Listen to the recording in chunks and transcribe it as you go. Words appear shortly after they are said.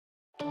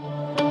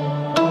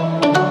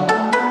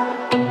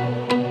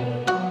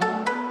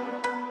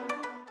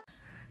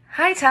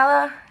Hi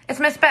Tella, it's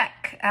Miss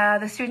Beck,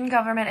 the Student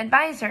Government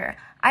Advisor.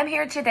 I'm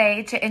here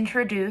today to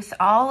introduce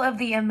all of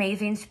the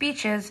amazing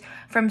speeches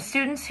from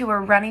students who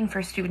are running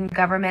for student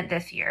government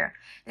this year.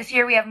 This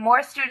year we have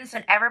more students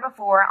than ever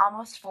before,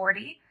 almost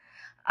 40,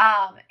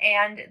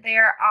 and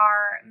there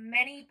are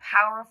many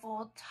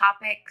powerful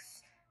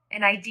topics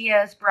and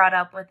ideas brought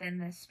up within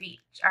this speech,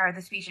 or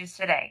the speeches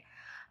today.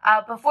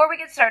 Before we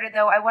get started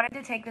though, I wanted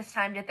to take this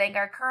time to thank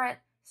our current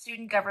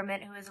student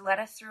government who has led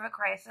us through a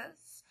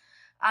crisis.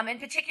 In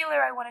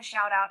particular, I want to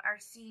shout out our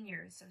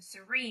seniors, so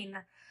Serene,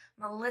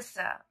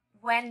 Melissa,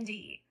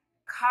 Wendy,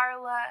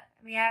 Carla,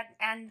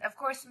 and of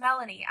course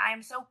Melanie. I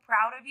am so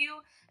proud of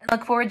you and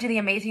look forward to the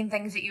amazing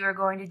things that you are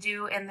going to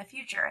do in the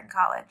future in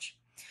college.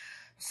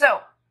 So,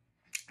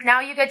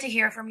 now you get to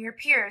hear from your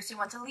peers who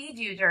want to lead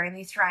you during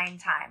these trying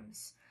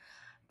times.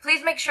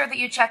 Please make sure that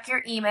you check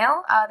your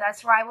email.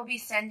 That's where I will be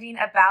sending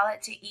a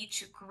ballot to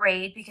each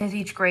grade because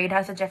each grade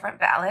has a different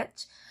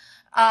ballot.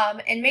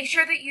 And make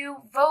sure that you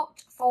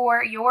vote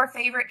for your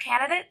favorite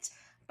candidate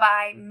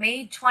by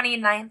May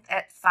 29th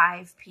at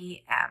 5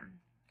 p.m.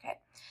 Okay.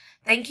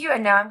 Thank you.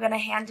 And now I'm going to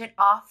hand it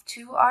off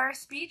to our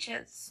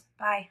speeches.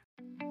 Bye.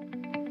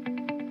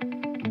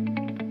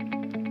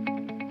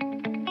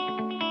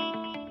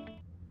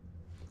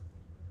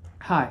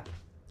 Hi,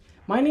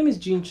 my name is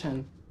Jean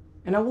Chen,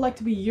 and I would like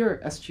to be your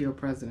SGO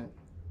president.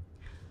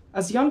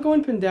 As the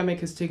ongoing pandemic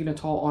has taken a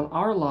toll on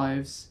our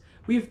lives,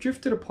 we have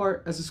drifted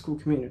apart as a school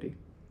community.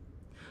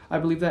 I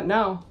believe that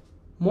now,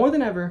 more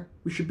than ever,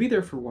 we should be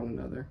there for one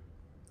another,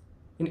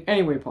 in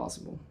any way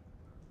possible.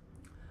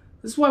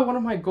 This is why one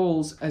of my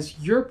goals as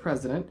your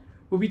president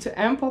will be to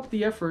amp up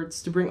the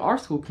efforts to bring our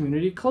school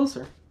community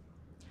closer.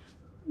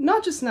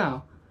 Not just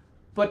now,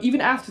 but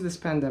even after this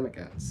pandemic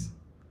ends,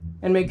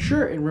 and make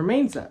sure it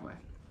remains that way.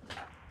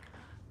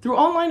 Through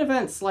online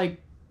events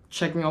like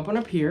checking up on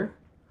a peer,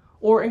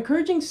 or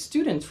encouraging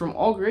students from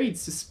all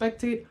grades to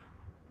spectate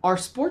our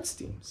sports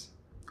teams,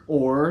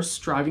 or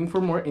striving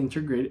for more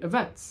integrated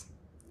events.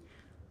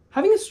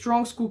 Having a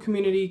strong school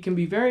community can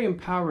be very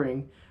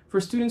empowering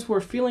for students who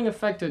are feeling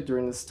affected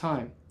during this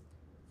time,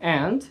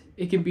 and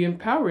it can be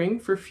empowering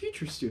for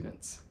future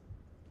students.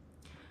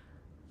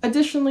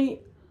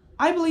 Additionally,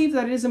 I believe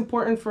that it is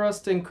important for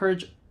us to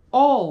encourage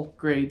all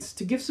grades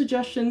to give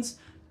suggestions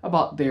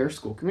about their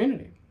school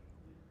community.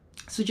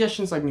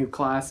 Suggestions like new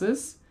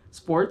classes,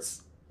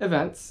 sports,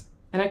 events,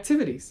 and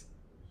activities.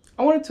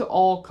 I want it to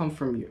all come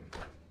from you.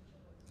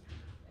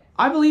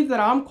 I believe that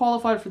I'm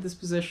qualified for this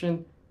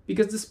position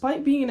because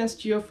despite being an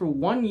SGO for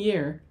 1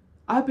 year,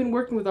 I've been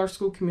working with our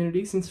school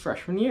community since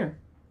freshman year,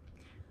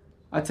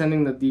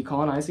 attending the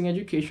Decolonizing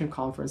Education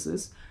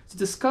conferences to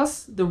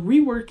discuss the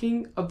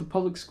reworking of the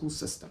public school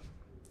system,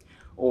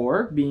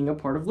 or being a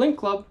part of Link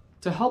Club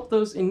to help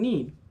those in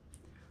need,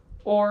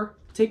 or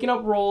taking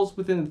up roles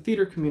within the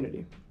theater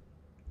community.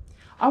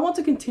 I want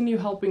to continue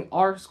helping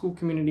our school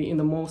community in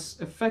the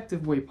most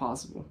effective way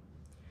possible.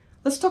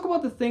 Let's talk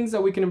about the things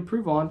that we can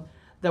improve on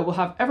that will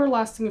have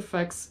everlasting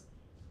effects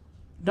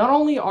not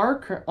only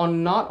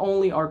on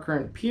our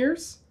current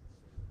peers,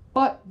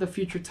 but the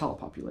future Tella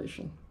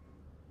population.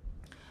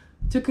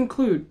 To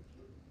conclude,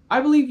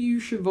 I believe you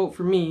should vote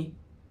for me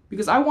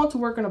because I want to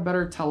work on a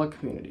better Tella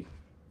community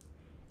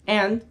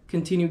and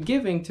continue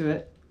giving to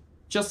it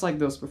just like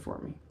those before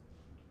me.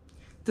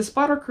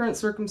 Despite our current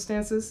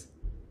circumstances,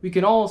 we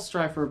can all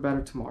strive for a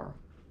better tomorrow.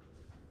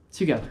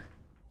 Together.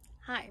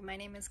 Hi, my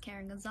name is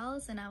Karen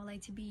Gonzalez and I would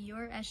like to be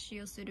your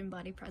SGO student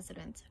body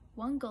president.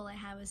 One goal I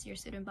have as your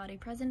student body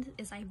president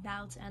is I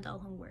vow to end all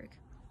homework.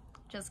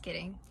 Just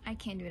kidding, I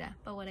can't do that.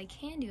 But what I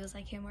can do is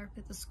I can work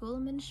with the school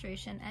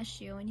administration,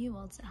 SGO, and you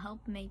all to help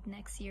make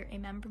next year a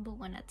memorable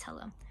one at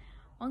Tella.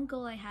 One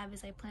goal I have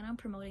is I plan on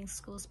promoting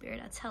school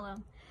spirit at Tella.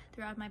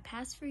 Throughout my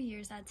past 4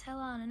 years at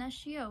Tella and an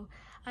SGO,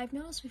 I've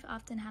noticed we've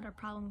often had a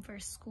problem for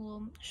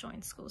school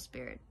showing school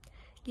spirit.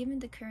 Given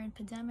the current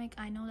pandemic,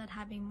 I know that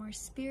having more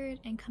spirit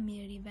and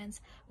community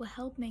events will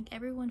help make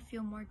everyone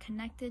feel more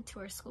connected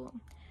to our school.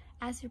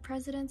 As your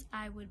president,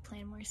 I would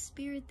plan more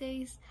spirit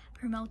days,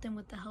 promote them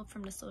with the help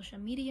from the social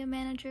media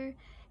manager,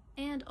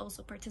 and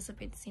also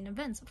participate in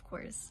events, of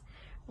course.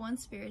 One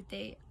spirit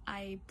day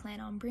I plan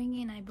on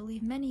bringing, and I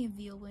believe many of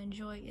you will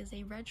enjoy, is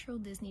a retro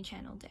Disney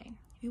Channel day.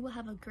 We will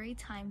have a great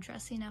time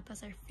dressing up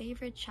as our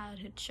favorite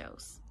childhood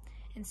shows,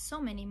 and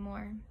so many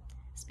more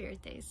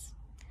spirit days.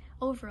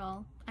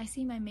 Overall, I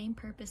see my main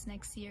purpose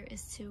next year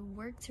is to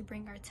work to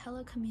bring our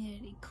Tella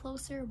community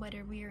closer,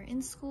 whether we are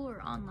in school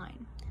or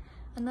online.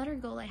 Another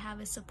goal I have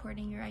is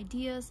supporting your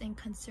ideas and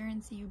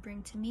concerns you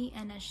bring to me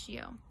and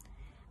SGO.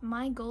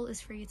 My goal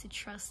is for you to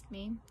trust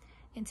me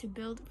and to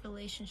build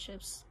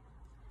relationships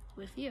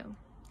with you.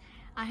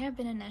 I have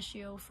been an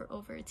SGO for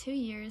over 2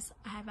 years.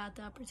 I have had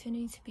the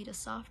opportunity to be the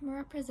sophomore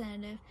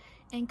representative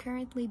and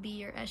currently be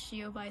your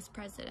SGO vice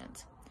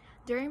president.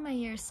 During my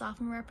year as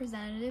sophomore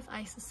representative,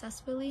 I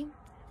successfully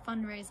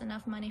fundraised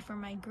enough money for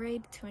my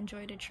grade to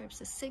enjoy the trips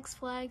to Six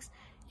Flags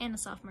and a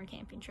sophomore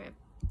camping trip.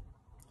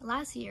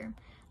 Last year,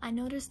 I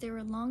noticed there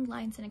were long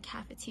lines in a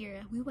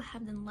cafeteria. We would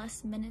have then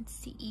less minutes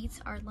to eat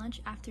our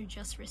lunch after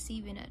just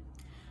receiving it.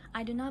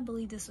 I did not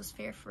believe this was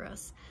fair for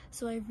us,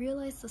 so I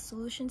realized the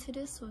solution to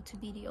this was to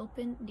be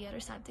the other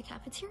side of the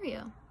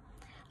cafeteria.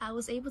 I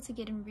was able to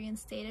get him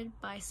reinstated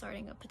by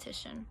starting a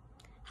petition,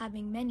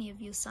 having many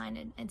of you sign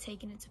it and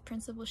taking it to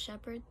Principal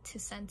Shepard to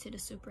send to the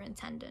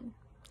superintendent.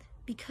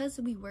 Because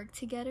we worked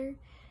together,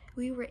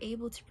 we were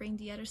able to bring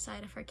the other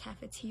side of our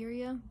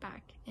cafeteria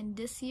back, and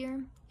this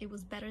year, it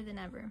was better than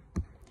ever.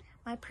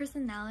 My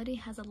personality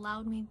has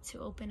allowed me to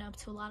open up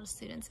to a lot of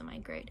students in my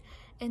grade,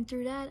 and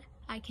through that,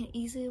 I can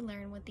easily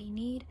learn what they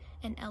need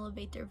and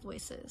elevate their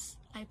voices.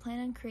 I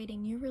plan on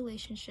creating new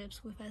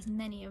relationships with as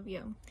many of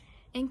you.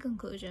 In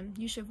conclusion,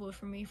 you should vote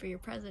for me for your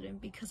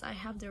president because I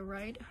have the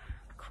right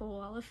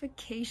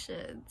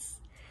qualifications.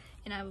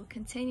 And I will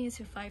continue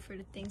to fight for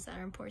the things that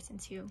are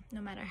important to you,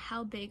 no matter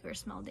how big or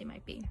small they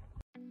might be.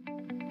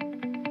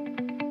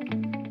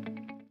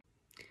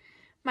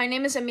 My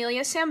name is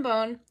Amelia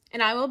Sambone,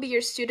 and I will be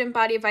your student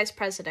body vice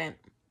president.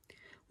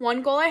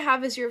 One goal I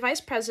have as your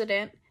vice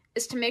president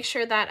is to make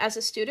sure that as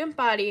a student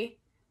body,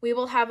 we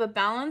will have a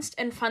balanced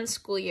and fun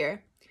school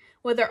year,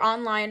 whether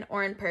online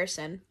or in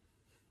person.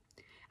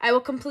 I will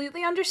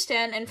completely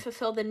understand and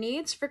fulfill the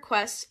needs,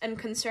 requests, and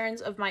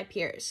concerns of my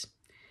peers.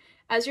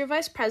 As your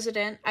vice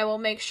president, I will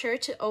make sure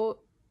to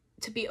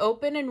be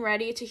open and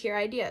ready to hear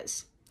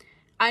ideas.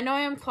 I know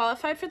I am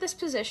qualified for this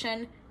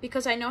position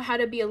because I know how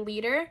to be a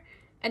leader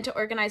and to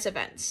organize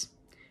events.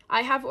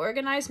 I have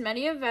organized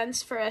many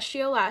events for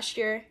SGO last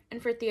year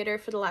and for theater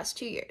for the last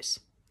 2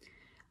 years.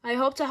 I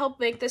hope to help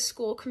make this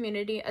school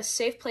community a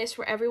safe place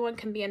where everyone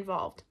can be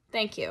involved.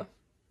 Thank you.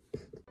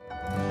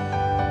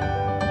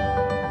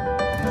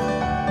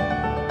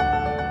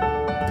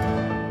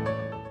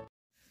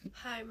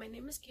 Hi, my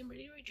name is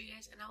Kimberly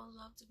Rodriguez, and I would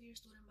love to be your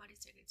student body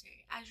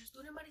secretary. As your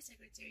student body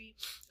secretary,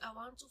 I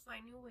want to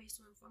find new ways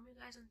to inform you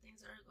guys on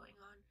things that are going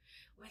on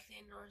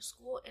within our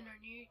school and our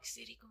New York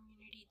City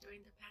community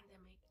during the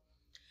pandemic.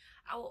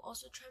 I will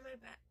also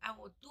I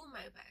will do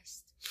my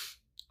best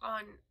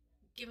on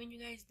giving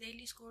you guys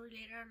daily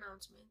school-related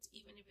announcements,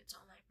 even if it's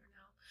online for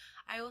now.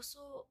 I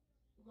also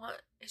want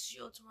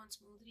SGO to run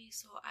smoothly,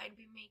 so I'd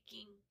be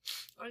making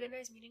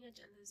organized meeting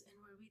agendas and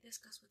where we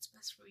discuss what's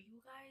best for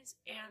you guys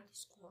and the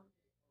school.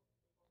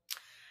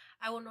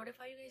 I will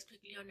notify you guys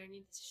quickly on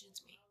any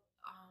decisions made.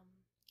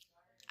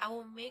 I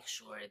will make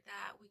sure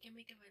that we can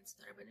make events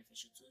that are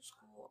beneficial to the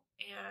school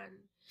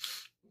and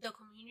the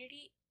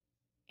community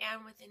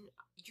and within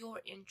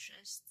your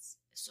interests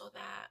so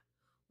that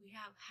we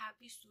have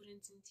happy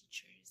students and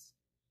teachers.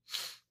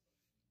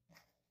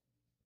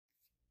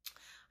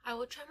 I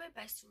will try my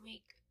best to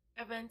make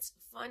events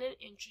fun and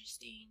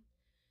interesting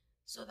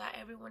so that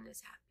everyone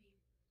is happy.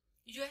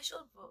 You guys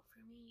should vote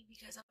for me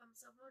because I'm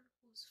someone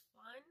who's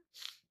fun,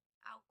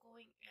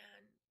 outgoing,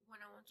 and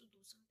when I want to do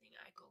something,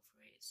 I go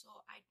for it.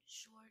 So I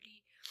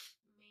surely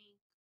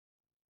make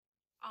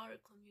our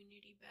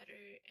community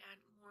better and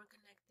more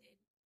connected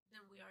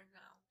than we are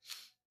now.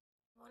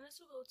 I want us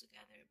to go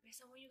together based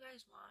on what you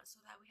guys want so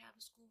that we have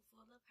a school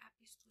full of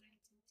happy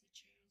students and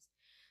teachers.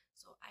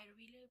 So I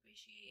really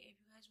appreciate if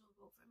you guys will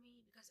vote for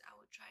me because I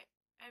will try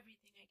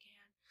everything I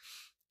can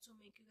to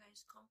make you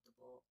guys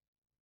comfortable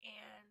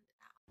and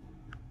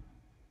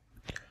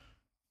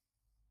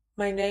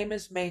My name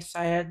is May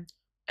Syed,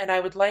 and I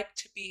would like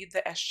to be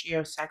the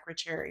SGO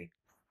secretary.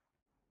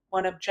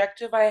 One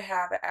objective I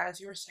have as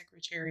your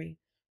secretary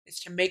is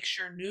to make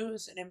sure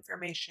news and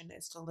information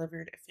is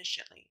delivered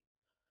efficiently.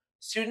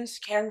 Students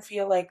can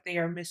feel like they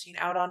are missing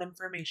out on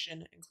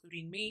information,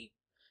 including me,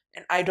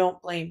 and I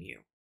don't blame you.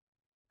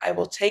 I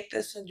will take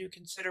this into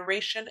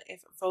consideration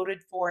if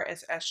voted for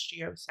as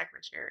SGO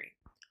secretary.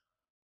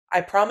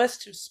 I promise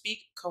to speak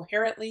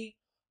coherently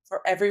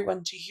for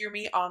everyone to hear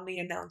me on the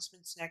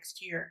announcements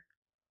next year.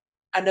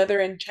 Another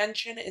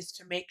intention is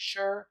to make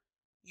sure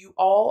you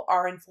all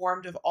are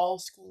informed of all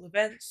school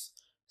events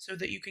so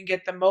that you can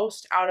get the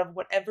most out of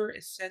whatever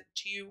is sent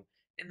to you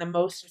in the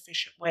most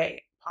efficient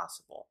way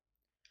possible.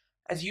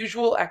 As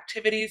usual,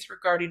 activities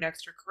regarding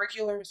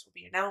extracurriculars will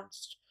be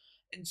announced,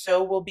 and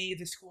so will be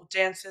the school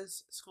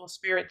dances, school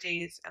spirit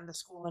days, and the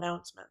school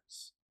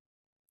announcements.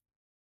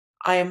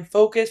 I am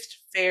focused,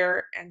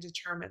 fair, and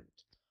determined.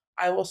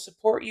 I will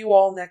support you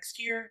all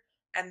next year,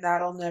 and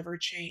that'll never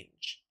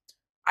change.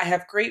 I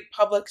have great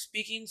public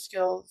speaking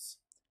skills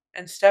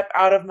and step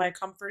out of my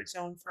comfort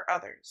zone for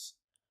others.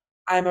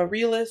 I'm a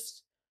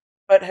realist,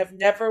 but have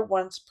never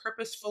once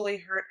purposefully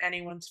hurt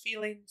anyone's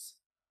feelings.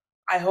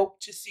 I hope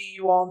to see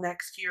you all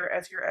next year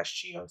as your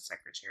SGO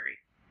secretary.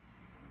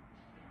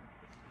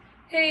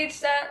 Hey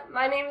HSTAT,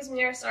 my name is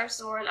Mira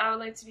Sarsor and I would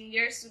like to be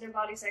your student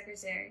body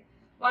secretary.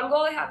 One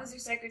goal I have as your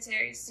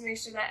secretary is to make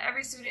sure that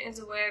every student is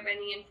aware of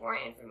any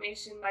important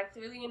information by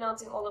clearly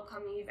announcing all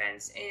upcoming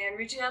events and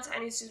reaching out to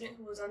any student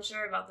who is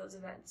unsure about those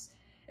events.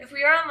 If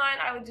we are online,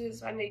 I would do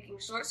this by making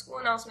short school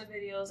announcement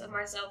videos of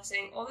myself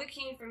saying all the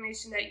key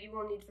information that you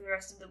will need for the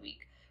rest of the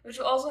week, which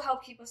will also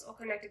help keep us all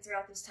connected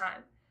throughout this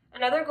time.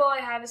 Another goal I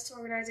have is to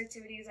organize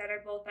activities that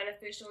are both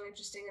beneficial and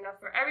interesting enough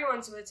for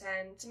everyone to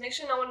attend, to make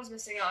sure no one is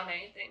missing out on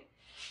anything.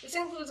 This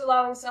includes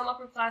allowing some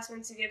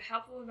upperclassmen to give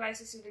helpful advice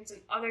to students in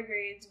other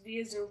grades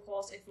via Zoom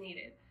calls if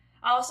needed.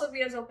 I'll also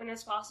be as open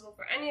as possible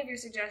for any of your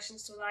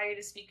suggestions to allow you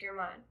to speak your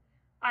mind.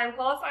 I am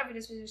qualified for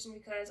this position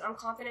because I'm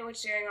confident with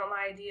sharing out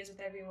my ideas with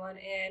everyone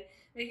and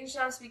making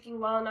sure I'm speaking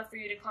well enough for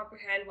you to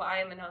comprehend what I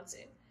am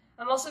announcing.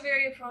 I'm also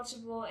very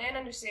approachable and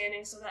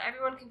understanding so that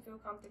everyone can feel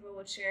comfortable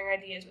with sharing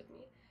ideas with me.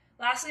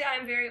 Lastly, I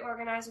am very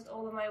organized with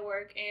all of my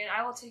work, and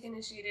I will take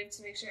initiative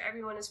to make sure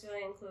everyone is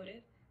feeling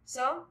included.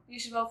 So, you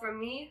should vote for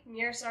me,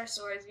 Mira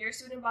Sarsour, as your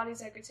student body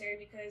secretary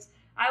because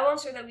I will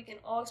ensure that we can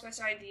all express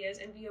our ideas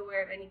and be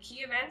aware of any key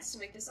events to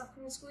make this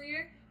upcoming school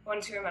year one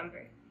to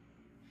remember.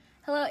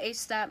 Hello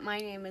HSTAT, my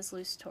name is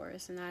Luce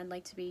Torres and I'd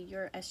like to be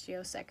your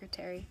SGO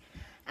secretary.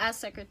 As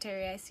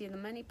secretary, I see the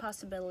many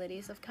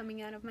possibilities of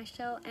coming out of my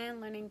shell and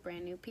learning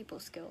brand new people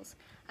skills.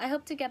 I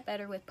hope to get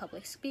better with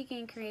public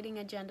speaking, creating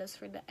agendas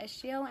for the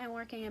SGO, and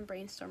working and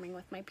brainstorming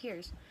with my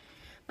peers.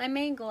 My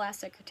main goal as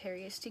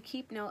secretary is to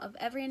keep note of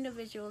every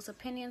individual's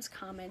opinions,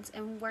 comments,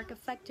 and work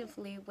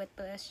effectively with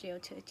the SGO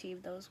to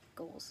achieve those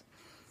goals.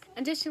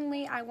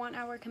 Additionally, I want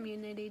our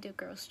community to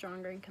grow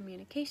stronger in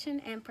communication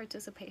and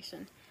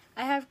participation.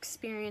 I have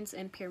experience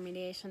in peer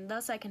mediation,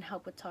 thus I can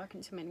help with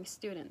talking to many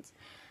students.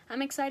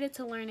 I'm excited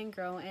to learn and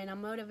grow, and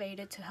I'm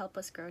motivated to help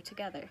us grow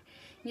together.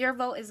 Your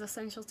vote is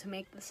essential to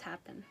make this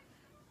happen.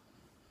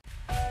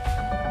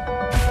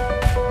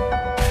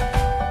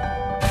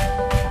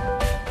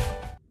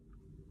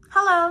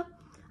 Hello,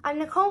 I'm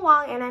Nicole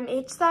Wong and I'm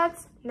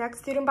HSTAT's next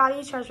student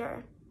body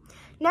treasurer.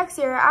 Next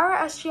year, our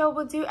SGO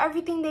will do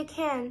everything they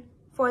can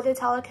for the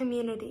tele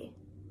community.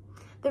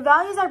 The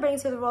values I bring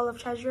to the role of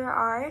treasurer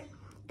are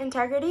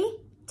integrity,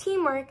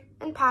 teamwork,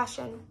 and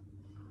passion.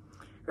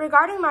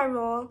 Regarding my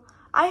role,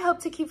 I hope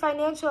to keep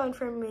financial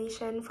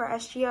information for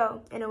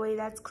SGO in a way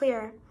that's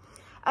clear,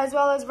 as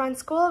well as run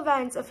school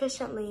events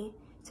efficiently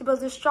to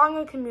build a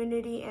stronger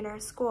community in our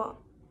school.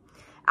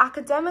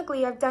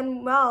 Academically, I've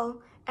done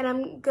well and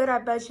I'm good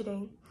at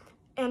budgeting,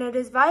 and it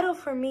is vital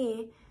for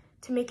me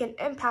to make an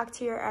impact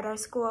here at our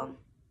school.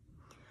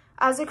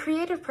 As a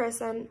creative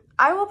person,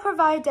 I will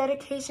provide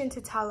dedication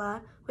to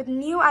Tala with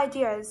new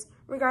ideas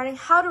regarding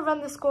how to run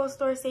the school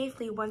store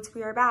safely once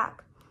we are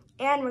back,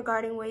 and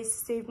regarding ways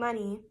to save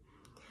money.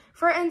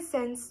 For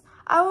instance,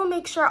 I will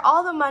make sure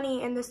all the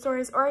money in the store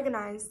is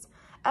organized,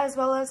 as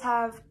well as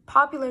have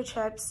popular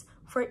trips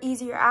for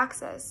easier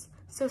access,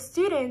 so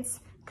students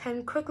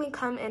can quickly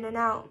come in and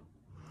out.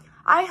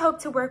 I hope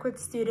to work with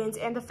students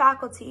and the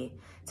faculty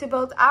to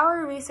build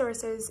our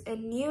resources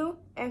in new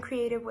and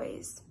creative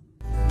ways.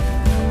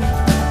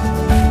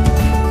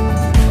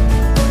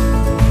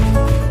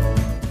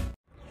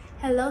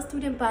 Hello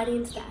student body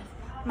and staff.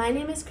 My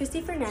name is Christy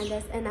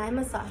Fernandez and I'm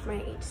a sophomore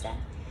at HSTAT,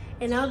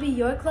 and I'll be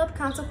your club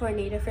council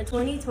coordinator for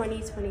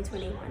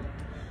 2020-2021.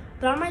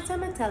 Throughout my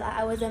time at Tela,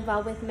 I was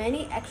involved with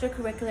many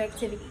extracurricular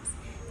activities,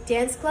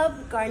 dance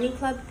club, gardening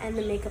club, and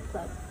the makeup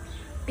club.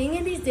 Being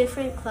in these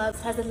different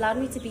clubs has allowed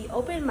me to be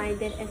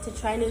open-minded and to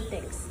try new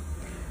things.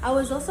 I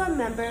was also a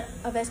member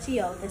of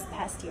SGO this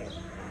past year.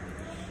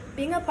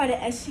 Being a part of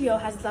SGO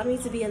has allowed me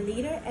to be a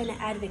leader and an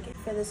advocate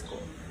for the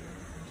school.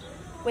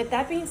 With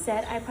that being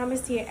said, I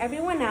promise to hear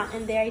everyone out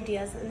and their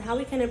ideas on how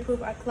we can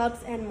improve our clubs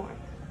and more.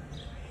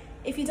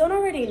 If you don't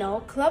already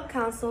know, Club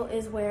Council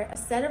is where a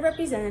set of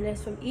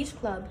representatives from each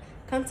club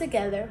come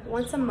together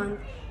once a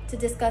month to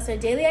discuss our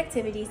daily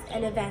activities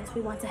and events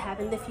we want to have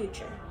in the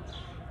future,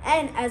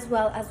 and as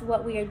well as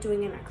what we are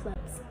doing in our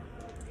clubs.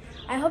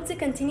 I hope to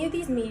continue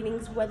these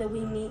meetings whether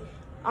we meet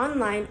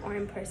online or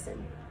in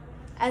person.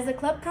 As the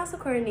Club Council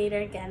Coordinator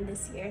again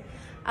this year,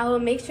 I will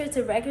make sure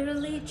to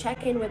regularly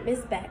check in with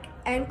Ms. Beck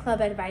and club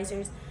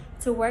advisors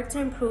to work to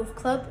improve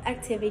club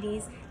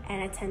activities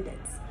and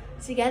attendance.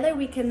 Together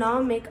we can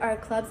all make our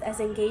clubs as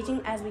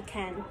engaging as we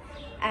can.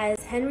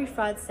 As Henry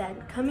Fraud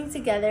said, coming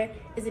together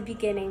is a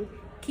beginning,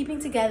 keeping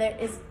together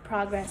is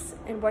progress,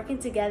 and working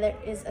together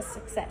is a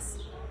success.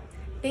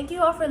 Thank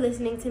you all for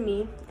listening to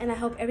me, and I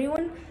hope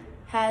everyone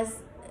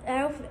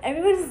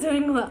is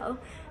doing well,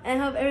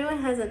 and I hope everyone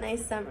has a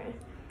nice summer.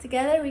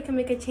 Together we can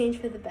make a change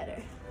for the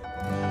better.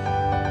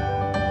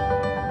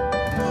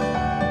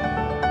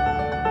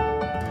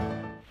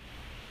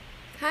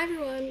 Hi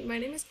everyone, my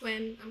name is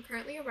Quinn. I'm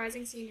currently a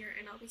rising senior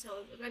and I'll be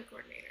Tela's event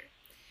coordinator.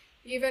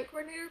 The event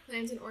coordinator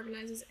plans and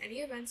organizes any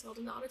events held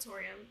in the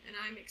auditorium, and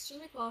I'm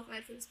extremely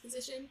qualified for this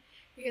position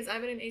because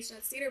I've been in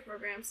HSTAT's theater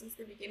program since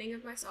the beginning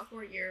of my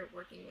sophomore year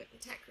working with the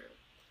tech crew.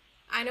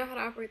 I know how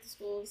to operate the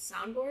school's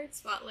soundboard,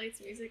 spotlights,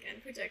 music,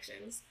 and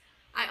projections.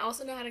 I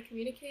also know how to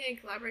communicate and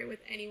collaborate with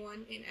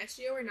anyone, in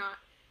SGO or not,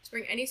 to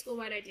bring any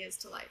school-wide ideas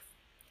to life.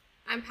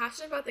 I'm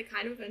passionate about the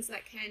kind of events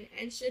that can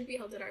and should be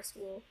held at our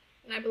school,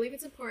 and I believe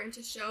it's important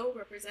to show,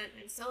 represent,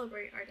 and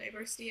celebrate our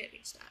diversity at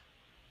HSTAT.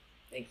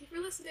 Thank you for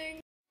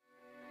listening!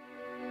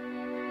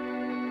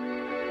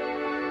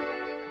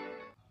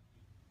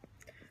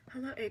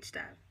 Hello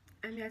HSTAT,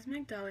 I'm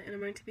Yasmin McDowell and I'm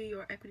going to be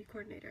your equity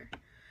coordinator.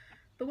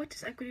 But what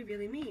does equity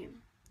really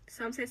mean?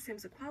 Some say same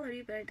as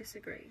equality, but I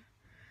disagree.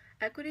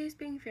 Equity is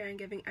being fair and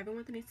giving everyone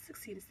what they need to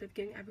succeed instead of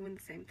giving everyone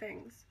the same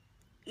things.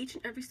 Each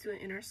and every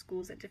student in our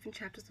schools at different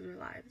chapters of their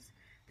lives.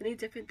 They need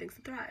different things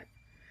to thrive.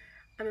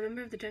 I'm a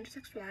member of the Gender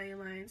Sexuality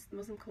Alliance, the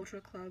Muslim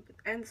Cultural Club,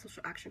 and the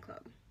Social Action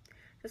Club.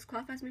 This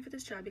qualifies me for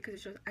this job because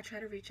it shows I try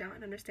to reach out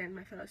and understand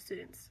my fellow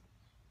students.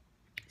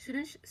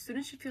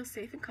 Students should feel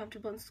safe and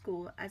comfortable in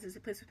school, as is the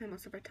place we spend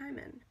most of our time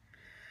in.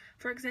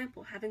 For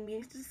example, having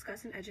meetings to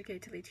discuss and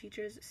educate to lay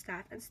teachers,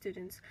 staff, and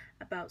students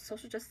about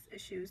social justice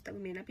issues that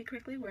we may not be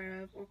correctly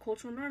aware of, or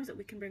cultural norms that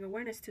we can bring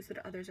awareness to so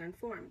that others are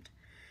informed.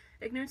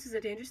 Ignorance is a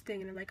dangerous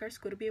thing, and I'd like our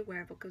school to be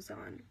aware of what goes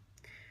on.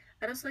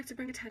 I'd also like to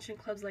bring attention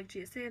to clubs like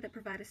GSA that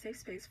provide a safe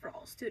space for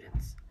all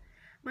students.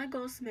 My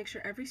goal is to make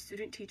sure every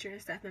student, teacher,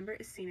 and staff member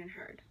is seen and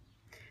heard.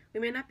 We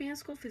may not be in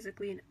school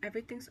physically and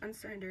everything's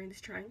uncertain during this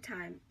trying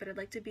time, but I'd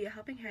like to be a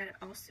helping hand at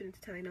all students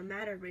to tell you no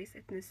matter race,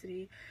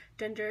 ethnicity,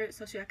 gender,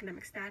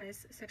 socioeconomic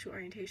status, sexual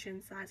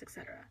orientation, size,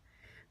 etc.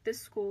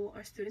 This school,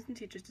 our students and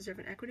teachers deserve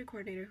an equity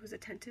coordinator who's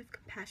attentive,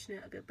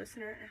 compassionate, a good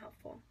listener, and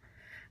helpful.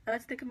 I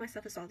like to think of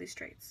myself as all these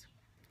traits.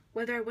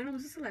 Whether I win or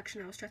lose this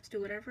election, I will strive to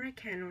do whatever I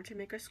can in order to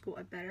make our school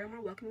a better and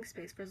more welcoming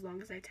space for as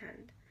long as I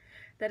attend.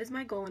 That is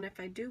my goal, and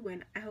if I do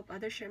win, I hope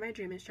others share my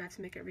dream and strive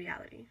to make it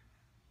reality.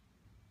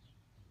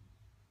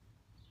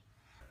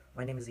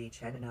 My name is Yi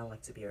Chen, and I would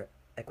like to be your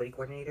equity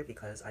coordinator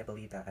because I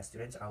believe that as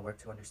students, our work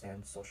to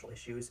understand social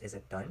issues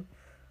isn't done.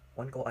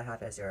 One goal I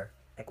have as your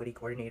equity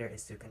coordinator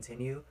is to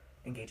continue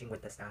engaging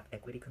with the staff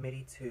equity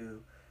committee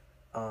to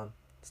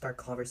start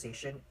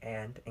conversation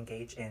and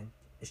engage in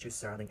issues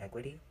surrounding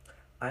equity.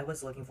 I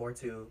was looking forward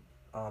to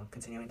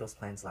continuing those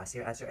plans last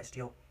year as your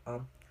SGO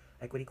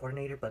equity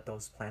coordinator, but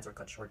those plans were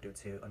cut short due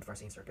to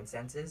unforeseen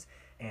circumstances,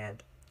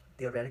 and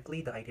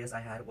theoretically the ideas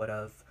I had would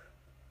have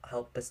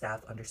helped the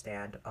staff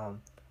understand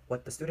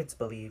what the students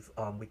believe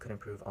we could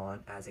improve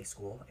on as a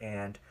school,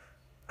 and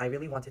I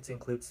really wanted to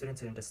include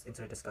students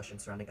into the discussion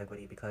surrounding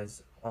equity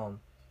because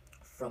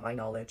from my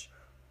knowledge,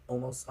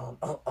 almost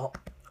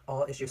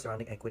all issues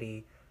surrounding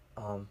equity,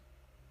 well,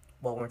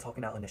 when we're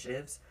talking about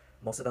initiatives,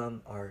 most of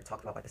them are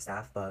talked about by the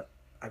staff, but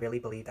I really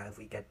believe that if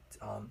we get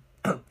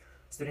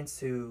students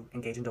to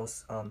engage in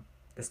those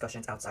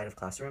discussions outside of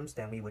classrooms,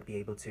 then we would be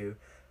able to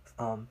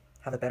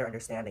have a better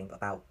understanding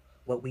about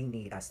what we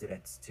need as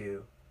students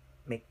to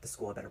make the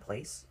school a better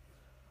place.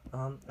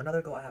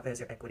 Another goal I have as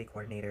your equity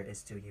coordinator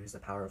is to use the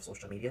power of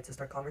social media to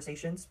start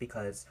conversations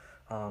because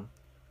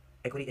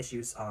equity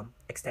issues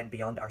extend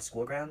beyond our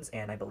school grounds,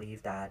 and I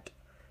believe that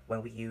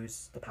when we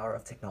use the power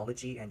of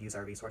technology and use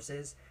our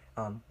resources,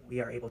 we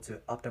are able to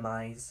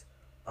optimize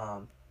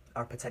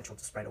our potential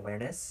to spread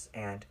awareness,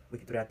 and we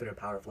can do that through the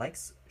power of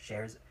likes,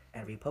 shares,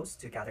 and reposts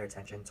to gather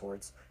attention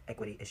towards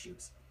equity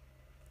issues.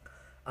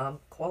 I'm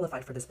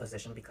qualified for this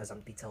position because I'm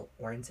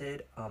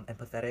detail-oriented,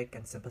 empathetic,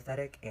 and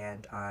sympathetic,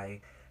 and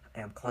I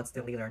am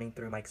constantly learning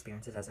through my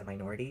experiences as a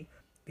minority.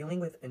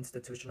 Dealing with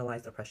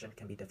institutionalized oppression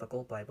can be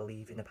difficult, but I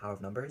believe in the power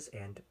of numbers,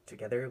 and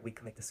together we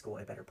can make the school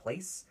a better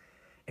place.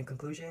 In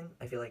conclusion,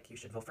 I feel like you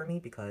should vote for me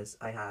because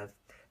I have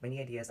many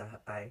ideas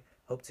I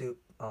hope to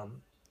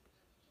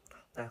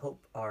I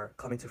hope are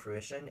coming to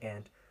fruition,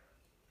 and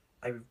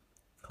I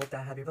hope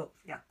that I have your vote.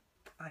 Yeah,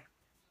 bye.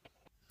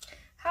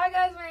 Hi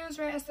guys, my name is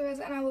Ryan Estevez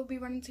and I will be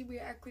running to be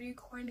your equity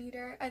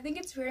coordinator. I think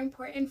it's very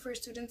important for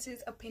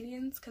students'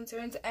 opinions,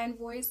 concerns, and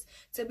voice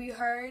to be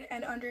heard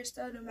and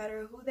understood no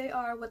matter who they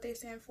are, what they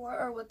stand for,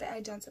 or what they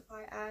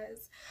identify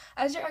as.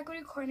 As your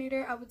equity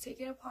coordinator, I would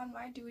take it upon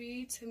my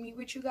duty to meet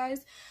with you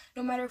guys,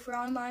 no matter if we're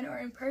online or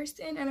in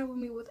person, and I will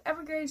meet with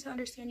every grade to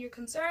understand your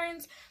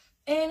concerns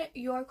and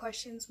your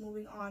questions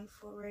moving on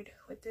forward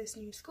with this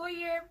new school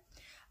year.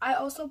 I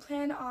also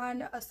plan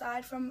on,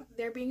 aside from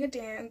there being a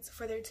dance,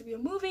 for there to be a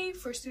movie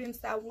for students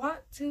that want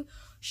to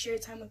share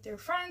time with their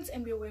friends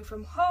and be away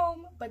from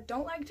home but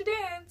don't like to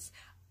dance.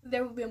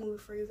 There will be a movie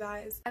for you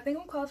guys. I think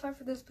I'm qualified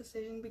for this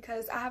position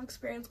because I have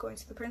experience going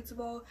to the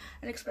principal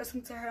and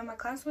expressing to her my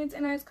classmates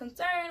and I's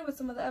concern with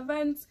some of the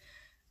events,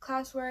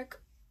 classwork,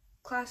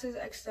 classes,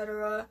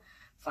 etc.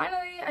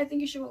 Finally, I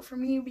think you should vote for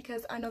me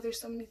because I know there's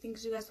so many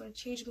things you guys want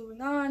to change moving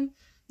on,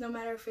 no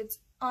matter if it's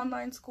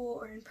online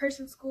school or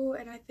in-person school,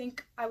 and I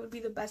think I would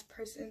be the best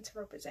person to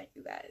represent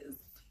you guys.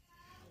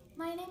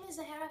 My name is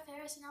Zahara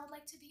Ferris and I would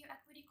like to be your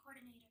equity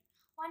coordinator.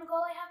 One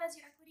goal I have as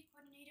your equity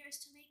coordinator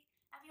is to make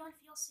everyone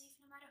feel safe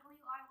no matter who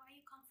you are, where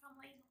you come from,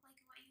 what you look like,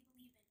 and what you believe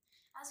in.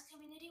 As a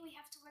community, we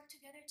have to work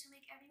together to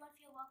make everyone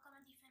feel welcome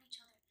and defend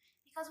each other.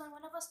 Because when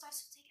one of us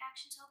starts to take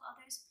action to help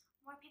others,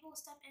 more people will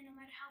step in no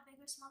matter how big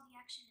or small the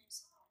action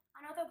is.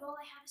 Another goal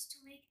I have is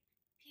to make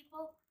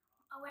people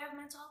aware of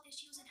mental health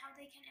issues and how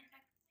they can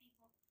impact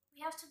people. We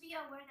have to be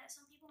aware that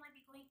some people might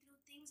be going through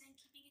things and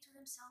keeping it to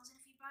themselves,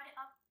 and if we brought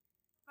up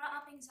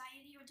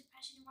anxiety or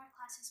depression in our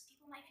classes,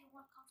 people might feel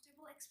more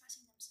comfortable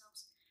expressing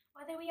themselves.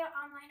 Whether we are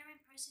online or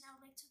in person, I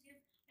would like to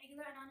give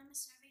regular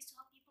anonymous surveys to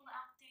help people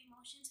out their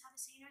emotions, have a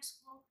say in our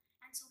school,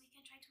 and so we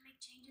can try to make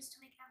changes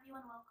to make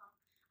everyone welcome.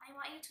 I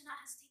want you to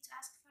not hesitate to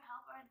ask for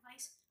help or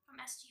advice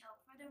from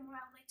SGO. Furthermore,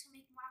 I would like to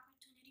make more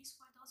opportunities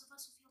for those of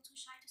us who feel too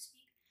shy to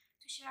speak,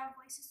 to share our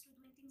voices through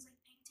doing things like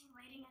painting,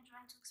 writing, and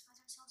drawing to express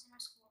ourselves in our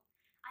school.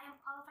 I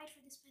am qualified for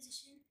this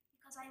position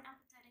because I am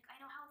empathetic. I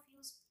know how it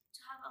feels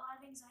to have a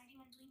lot of anxiety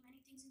when doing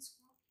many things in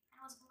school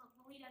and was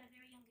bullied at a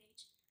very young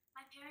age.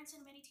 My parents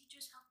and many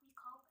teachers helped me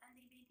cope, and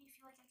they made me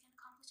feel like I can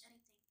accomplish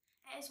anything.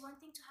 It is one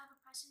thing to have a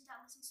person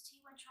that listens to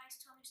you and tries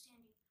to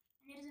understand you,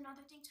 and it is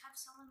another thing to have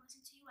someone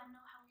listen to you and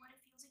know what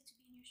it feels like to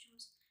be in your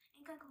shoes.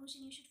 In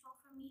conclusion, you should vote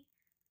for me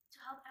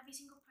to help every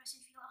single person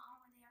feel at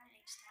home when they are in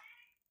HSTAT.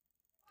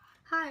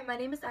 Hi, my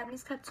name is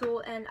Agnes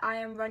Katul, and I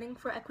am running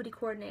for Equity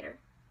Coordinator.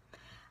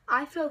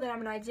 I feel that I'm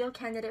an ideal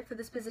candidate for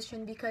this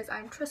position because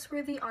I'm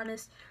trustworthy,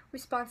 honest,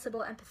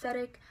 responsible,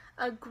 empathetic,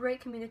 a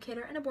great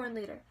communicator, and a born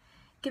leader.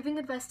 Giving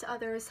advice to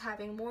others,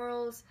 having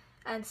morals,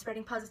 and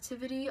spreading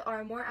positivity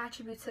are more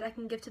attributes that I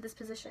can give to this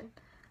position.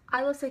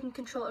 I love taking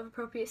control of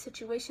appropriate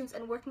situations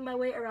and working my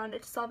way around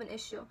it to solve an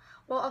issue,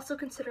 while also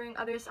considering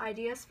others'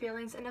 ideas,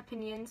 feelings, and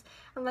opinions,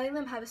 and letting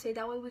them have a say.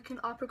 That way we can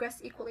all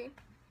progress equally.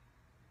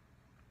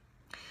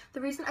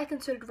 The reason I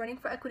considered running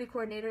for Equity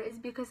Coordinator is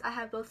because I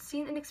have both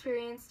seen and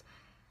experienced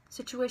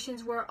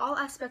situations where all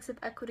aspects of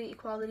equity,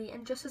 equality,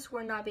 and justice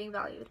were not being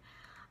valued.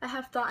 I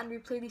have thought and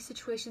replayed these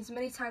situations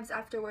many times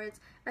afterwards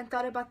and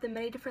thought about the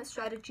many different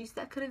strategies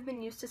that could have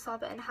been used to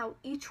solve it and how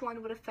each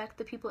one would affect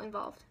the people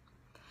involved.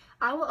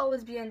 I will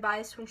always be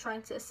unbiased when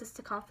trying to assist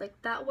a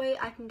conflict. That way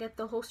I can get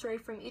the whole story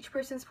from each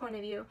person's point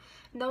of view,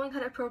 knowing how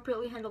to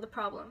appropriately handle the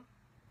problem.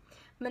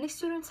 Many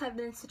students have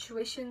been in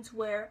situations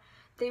where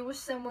they wish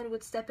someone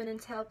would step in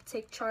and help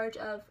take charge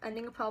of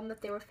ending a problem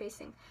that they were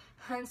facing,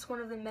 hence one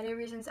of the many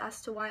reasons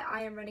as to why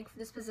I am running for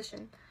this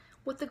position,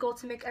 with the goal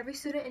to make every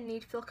student in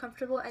need feel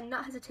comfortable and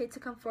not hesitate to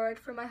come forward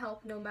for my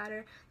help no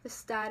matter the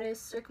status,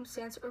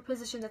 circumstance, or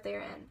position that they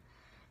are in.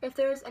 If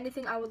there is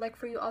anything I would like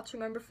for you all to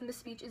remember from this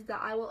speech is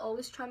that I will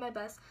always try my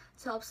best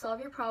to help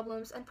solve your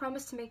problems and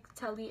promise to make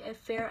Telly a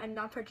fair and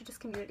non-prejudiced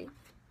community.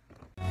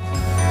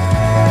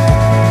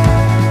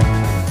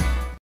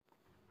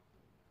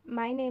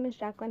 My name is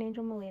Jacqueline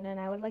Angel Molina, and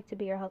I would like to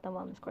be your health and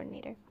wellness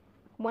coordinator.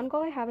 One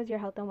goal I have as your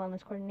health and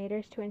wellness coordinator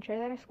is to ensure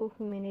that our school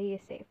community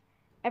is safe.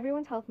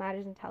 Everyone's health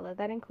matters in Tella.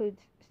 That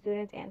includes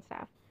students and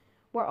staff.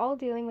 We're all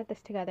dealing with this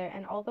together,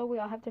 and although we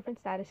all have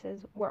different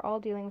statuses, we're all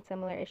dealing with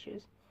similar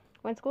issues.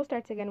 When school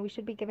starts again, we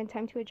should be given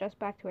time to adjust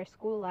back to our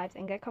school lives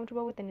and get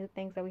comfortable with the new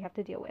things that we have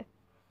to deal with.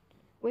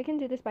 We can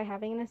do this by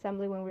having an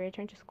assembly when we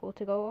return to school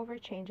to go over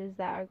changes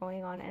that are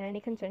going on and any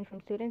concerns from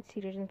students,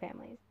 teachers, and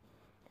families.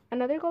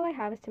 Another goal I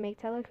have is to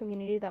make Tella a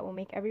community that will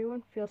make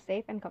everyone feel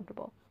safe and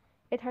comfortable.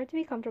 It's hard to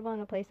be comfortable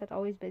in a place that's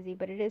always busy,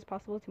 but it is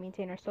possible to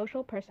maintain our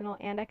social, personal,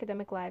 and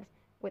academic lives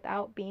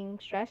without being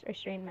stressed or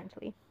strained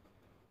mentally.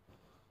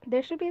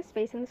 There should be a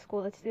space in the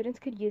school that students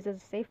could use as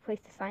a safe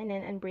place to sign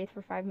in and breathe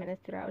for 5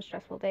 minutes throughout a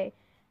stressful day,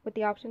 with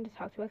the option to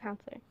talk to a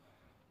counselor.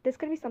 This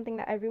could be something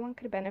that everyone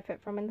could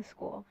benefit from in the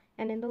school,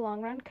 and in the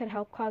long run could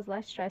help cause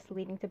less stress,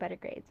 leading to better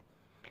grades.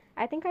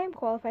 I think I am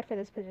qualified for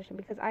this position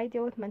because I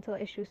deal with mental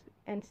issues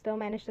and still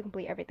manage to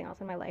complete everything else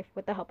in my life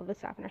with the help of the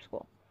staff in our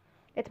school.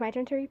 It's my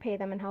turn to repay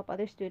them and help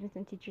other students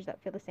and teachers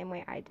that feel the same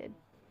way I did.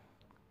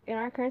 In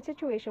our current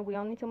situation, we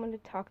all need someone to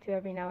talk to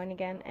every now and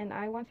again, and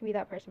I want to be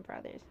that person for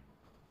others.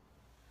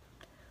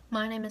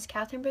 My name is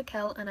Catherine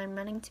Burkell, and I'm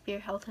running to be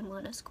your health and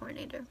wellness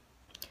coordinator.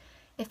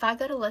 If I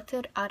got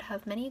elected, I'd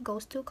have many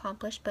goals to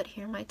accomplish, but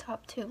here are my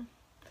top 2.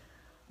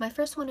 My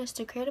first one is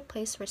to create a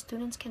place where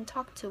students can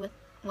talk to with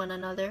one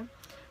another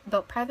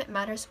about private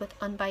matters with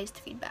unbiased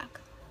feedback.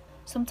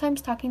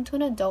 Sometimes talking to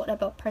an adult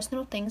about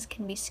personal things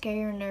can be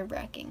scary or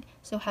nerve-wracking,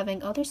 so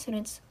having other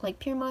students, like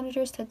peer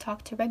monitors, to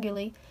talk to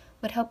regularly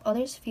would help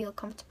others feel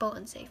comfortable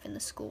and safe in the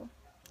school.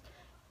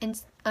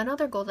 And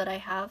another goal that I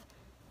have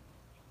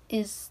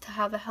is to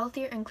have a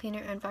healthier and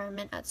cleaner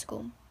environment at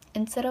school.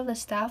 Instead of the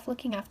staff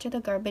looking after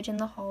the garbage in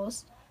the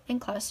halls and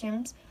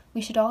classrooms,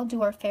 we should all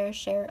do our fair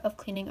share of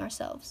cleaning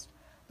ourselves,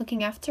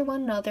 looking after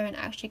one another and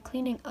actually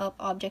cleaning up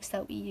objects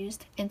that we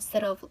used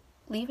instead of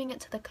leaving it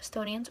to the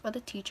custodians or the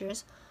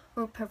teachers,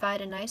 will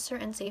provide a nicer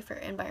and safer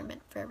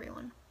environment for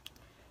everyone.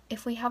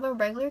 If we have a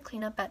regular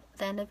cleanup at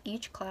the end of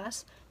each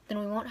class, then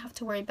we won't have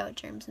to worry about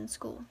germs in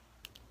school.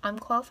 I'm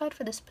qualified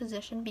for this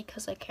position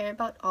because I care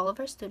about all of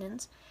our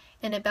students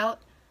and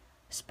about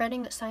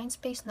spreading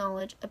science-based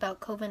knowledge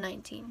about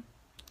COVID-19.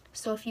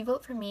 So if you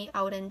vote for me,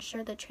 I would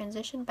ensure the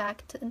transition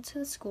back into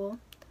the school,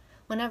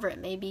 whenever it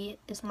may be,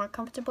 is more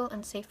comfortable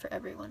and safe for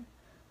everyone.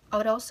 I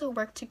would also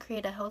work to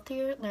create a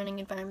healthier learning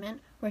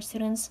environment where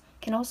students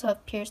can also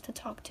have peers to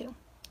talk to.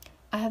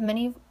 I have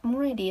many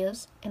more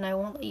ideas, and I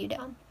won't let you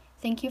down.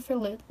 Thank you for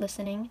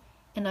listening,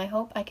 and I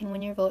hope I can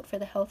win your vote for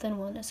the Health and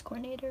Wellness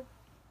Coordinator.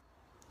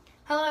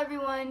 Hello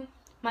everyone,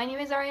 my name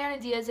is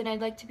Ariana Diaz and I'd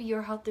like to be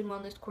your health and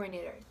wellness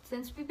coordinator.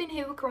 Since we've been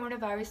hit with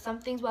coronavirus, some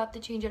things will have to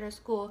change at our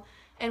school,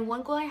 and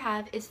one goal I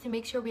have is to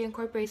make sure we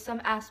incorporate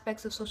some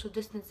aspects of social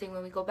distancing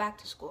when we go back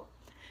to school.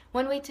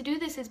 One way to do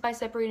this is by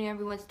separating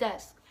everyone's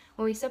desk.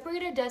 When we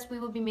separate our desks, we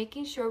will be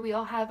making sure we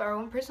all have our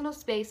own personal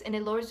space, and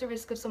it lowers the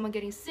risk of someone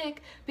getting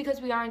sick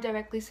because we aren't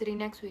directly sitting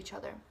next to each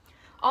other.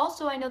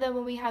 Also, I know that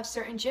when we have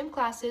certain gym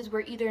classes,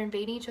 we're either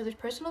invading each other's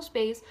personal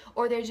space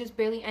or there's just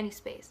barely any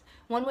space.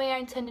 One way I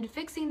intended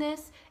fixing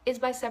this is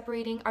by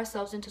separating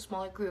ourselves into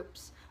smaller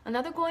groups.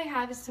 Another goal I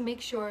have is to make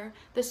sure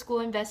the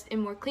school invests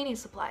in more cleaning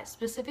supplies,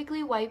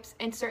 specifically wipes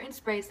and certain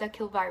sprays that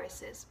kill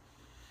viruses.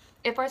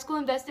 If our school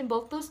invests in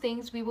both those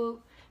things, we will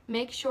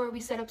make sure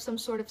we set up some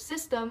sort of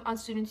system on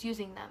students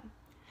using them.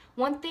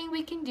 One thing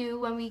we can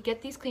do when we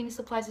get these cleaning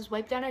supplies is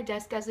wipe down our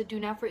desk as a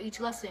do-now for each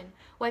lesson.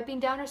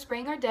 Wiping down or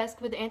spraying our desk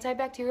with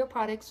antibacterial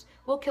products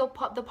will kill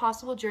the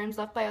possible germs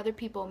left by other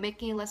people,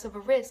 making it less of a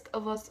risk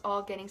of us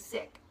all getting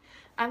sick.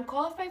 I'm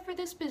qualified for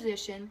this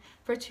position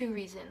for 2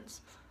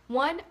 reasons.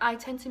 1, I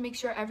tend to make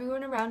sure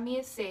everyone around me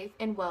is safe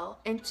and well,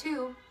 and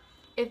 2,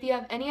 if you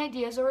have any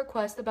ideas or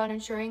requests about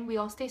ensuring we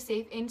all stay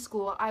safe in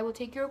school, I will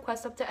take your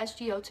requests up to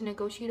SGO to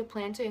negotiate a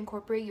plan to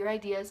incorporate your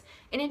ideas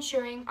in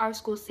ensuring our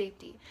school's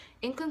safety.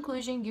 In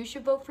conclusion, you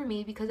should vote for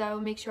me because I will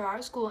make sure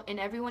our school and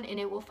everyone in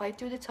it will fight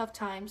through the tough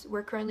times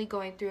we're currently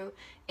going through,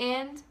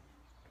 and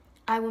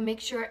I will make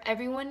sure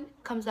everyone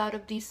comes out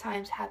of these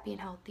times happy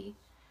and healthy.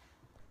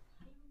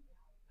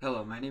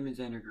 Hello, my name is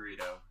Andrew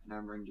Garrido, and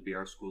I'm running to be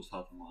our school's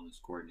health and wellness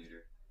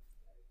coordinator.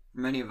 For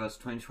many of us,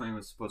 2020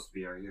 was supposed to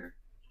be our year,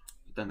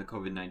 but then the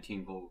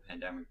COVID-19 global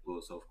pandemic blew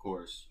us off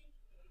course.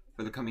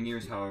 For the coming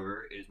years,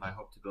 however, it is my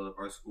hope to build up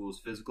our school's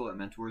physical and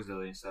mental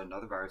resilience so that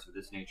another virus of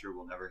this nature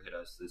will never hit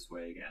us this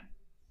way again.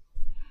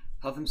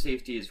 Health and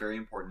safety is very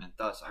important, and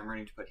thus I'm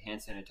running to put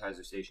hand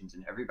sanitizer stations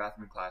in every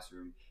bathroom and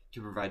classroom,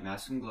 to provide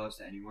masks and gloves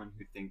to anyone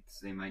who thinks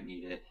they might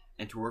need it,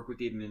 and to work with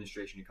the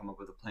administration to come up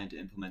with a plan to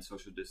implement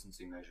social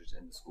distancing measures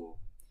in the school.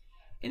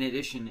 In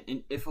addition,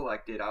 if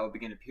elected, I will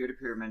begin a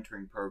peer-to-peer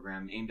mentoring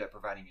program aimed at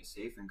providing a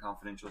safe and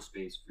confidential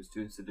space for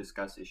students to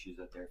discuss issues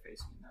that they're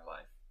facing in their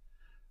life.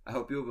 I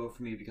hope you will vote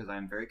for me because I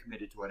am very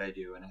committed to what I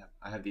do, and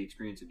I have the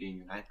experience of being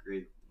your 9th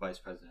grade vice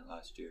president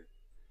last year.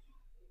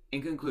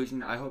 In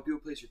conclusion, I hope you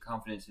will place your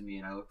confidence in me,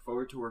 and I look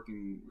forward to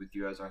working with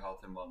you as our health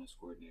and wellness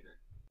coordinator.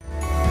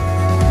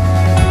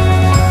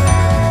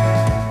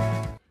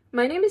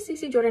 My name is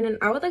Cece Jordan, and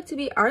I would like to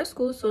be our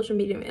school's social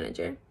media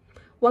manager.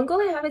 One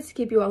goal I have is to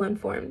keep you all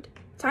informed.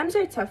 Times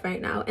are tough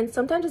right now, and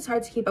sometimes it's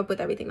hard to keep up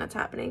with everything that's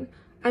happening.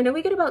 I know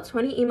we get about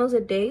 20 emails a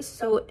day,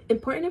 so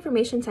important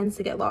information tends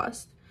to get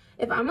lost.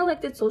 If I'm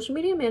elected social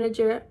media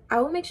manager, I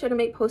will make sure to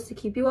make posts to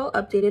keep you all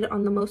updated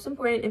on the most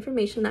important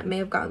information that may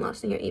have gotten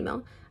lost in your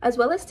email, as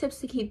well as tips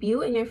to keep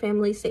you and your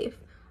family safe.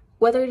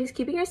 Whether it is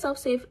keeping yourself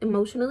safe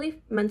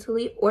emotionally,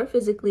 mentally, or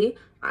physically,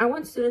 I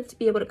want students to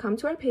be able to come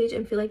to our page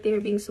and feel like they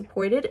are being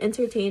supported,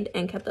 entertained,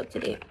 and kept up to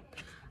date.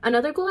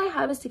 Another goal I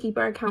have is to keep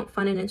our account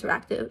fun and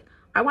interactive.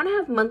 I want to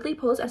have monthly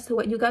posts as to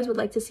what you guys would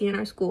like to see in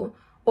our school,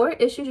 or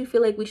issues you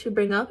feel like we should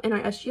bring up in our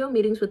SGO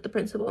meetings with the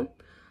principal.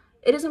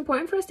 It is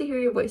important for us to hear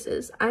your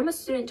voices. I'm a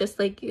student just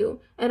like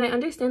you, and I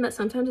understand that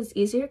sometimes it's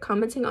easier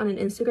commenting on an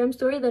Instagram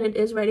story than it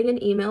is writing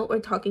an email or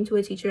talking to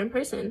a teacher in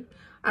person.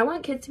 I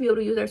want kids to be able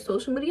to use our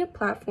social media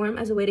platform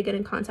as a way to get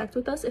in contact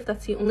with us if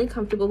that's the only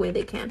comfortable way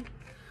they can.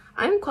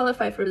 I'm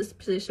qualified for this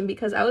position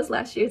because I was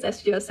last year's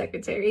SGO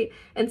secretary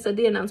and said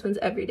the announcements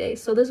every day,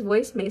 so this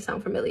voice may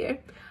sound familiar.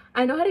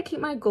 I know how to keep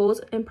my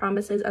goals and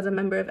promises as a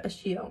member of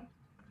SGO.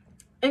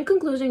 In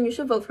conclusion, you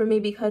should vote for me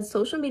because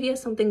social media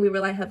is something we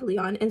rely heavily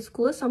on, and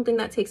school is something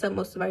that takes up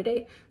most of our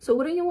day. So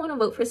wouldn't you want to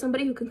vote for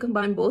somebody who can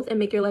combine both and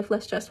make your life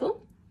less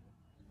stressful?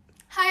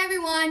 Hi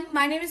everyone,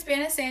 my name is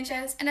Brianna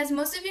Sanchez, and as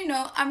most of you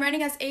know, I'm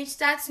running as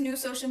HSTAT's new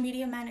social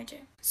media manager.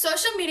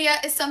 Social media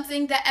is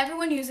something that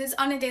everyone uses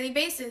on a daily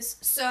basis,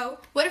 so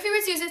what if we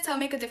were to use it to help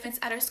make a difference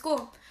at our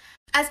school?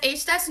 As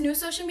HSTAT's new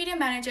social media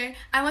manager,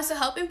 I want to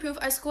help improve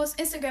our school's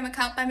Instagram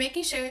account by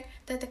making sure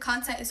that the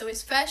content is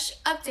always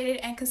fresh, updated,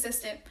 and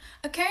consistent.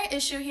 A current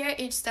issue here at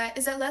HSTAT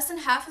is that less than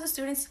half of the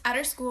students at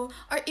our school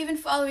are even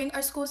following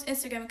our school's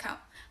Instagram account.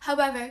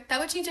 However, that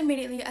would change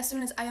immediately as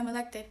soon as I am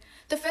elected.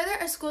 The further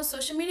our school's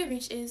social media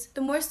reach is,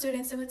 the more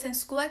students will attend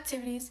school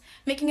activities,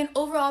 making an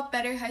overall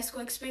better high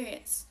school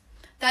experience.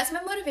 That's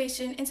my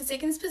motivation into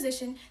taking this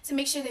position, to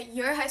make sure that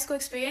your high school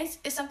experience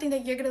is something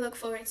that you're going to look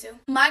forward to.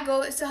 My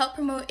goal is to help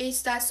promote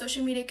HSTAT's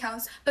social media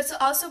accounts, but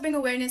to also bring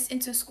awareness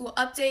into school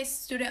updates,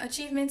 student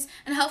achievements,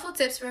 and helpful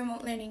tips for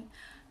remote learning.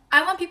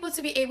 I want people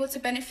to be able to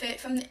benefit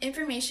from the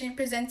information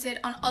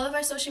presented on all of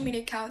our social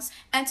media accounts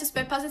and to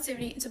spread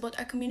positivity into both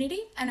our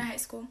community and our high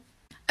school.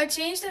 A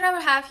change that I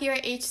would have here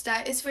at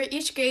HSTAT is for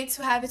each grade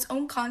to have its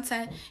own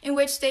content in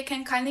which they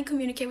can kindly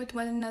communicate with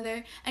one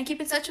another and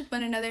keep in touch with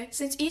one another,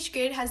 since each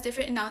grade has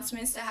different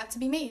announcements that have to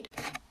be made.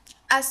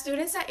 As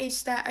students at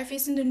HSTAT are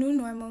facing the new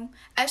normal,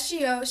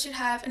 SGO should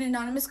have an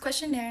anonymous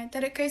questionnaire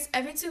that occurs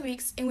every 2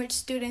 weeks in which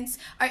students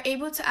are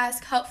able to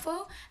ask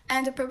helpful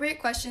and appropriate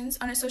questions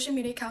on our social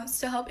media accounts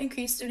to help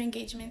increase student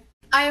engagement.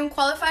 I am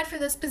qualified for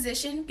this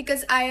position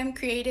because I am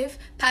creative,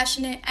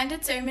 passionate, and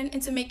determined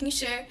into making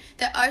sure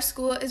that our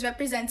school is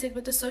represented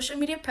with a social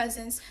media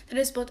presence that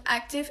is both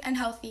active and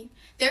healthy.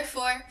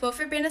 Therefore, vote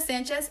for Brianna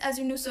Sanchez as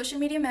your new social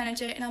media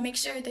manager, and I'll make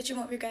sure that you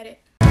won't regret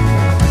it.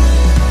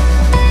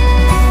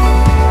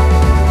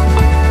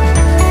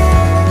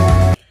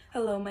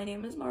 Hello, my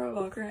name is Mara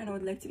Walker and I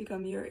would like to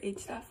become your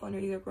HSTAT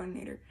fundraiser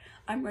coordinator.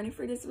 I'm running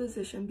for this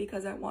position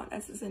because I want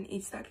us as an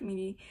HSTAT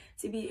community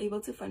to be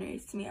able to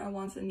fundraise to meet our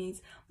wants and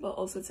needs, but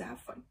also to have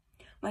fun.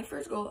 My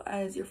first goal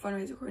as your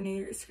fundraiser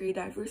coordinator is to create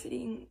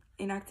diversity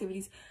in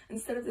activities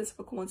instead of the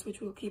typical ones,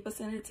 which will keep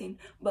us entertained,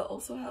 but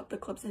also help the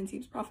clubs and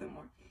teams profit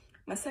more.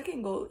 My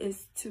second goal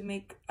is to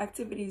make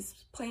activities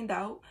planned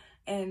out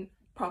and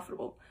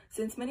profitable.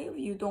 Since many of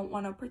you don't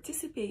want to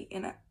participate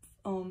in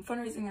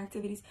fundraising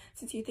activities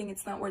since you think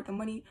it's not worth the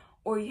money,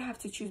 or you have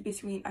to choose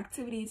between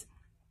activities,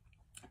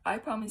 I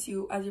promise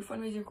you, as your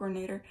fundraiser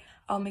coordinator,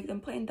 I'll make them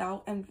planned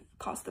out and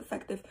cost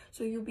effective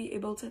so you'll be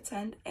able to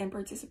attend and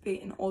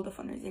participate in all the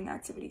fundraising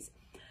activities.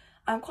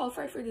 I'm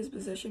qualified for this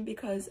position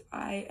because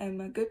I am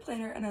a good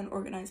planner and an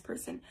organized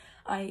person.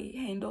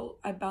 I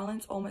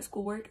balance all my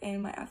schoolwork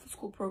and my after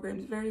school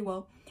programs very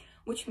well,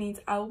 which means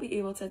I will be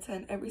able to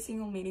attend every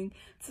single meeting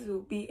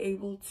to be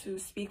able to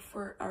speak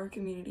for our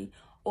community,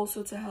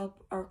 also to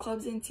help our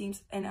clubs and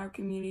teams and our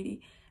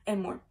community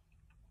and more.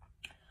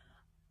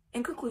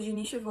 In conclusion,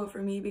 you should vote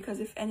for me because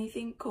if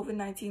anything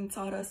COVID-19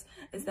 taught us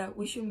is that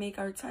we should make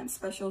our time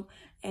special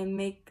and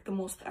make the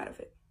most out of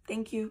it.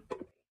 Thank you.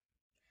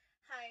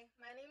 Hi,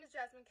 my name is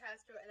Jasmine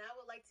Castro and I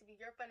would like to be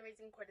your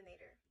fundraising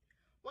coordinator.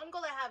 One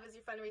goal I have as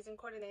your fundraising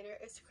coordinator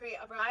is to create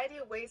a variety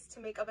of ways to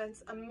make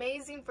events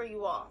amazing for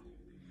you all.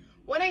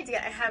 One idea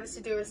I have is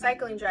to do a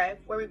recycling drive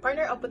where we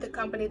partner up with a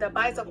company that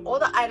buys up all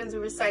the items we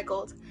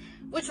recycled,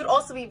 which would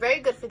also be very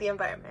good for the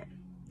environment.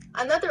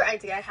 Another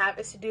idea I have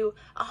is to do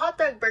a hot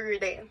dog burger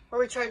day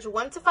where we charge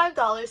 $1 to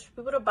 $5 for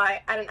people to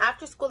buy at an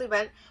after-school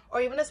event or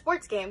even a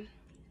sports game.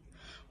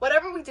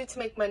 Whatever we do to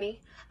make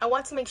money, I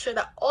want to make sure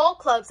that all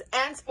clubs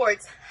and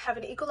sports have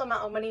an equal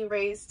amount of money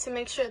raised to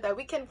make sure that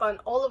we can fund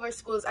all of our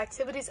school's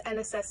activities and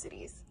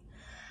necessities.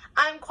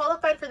 I'm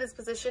qualified for this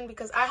position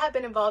because I have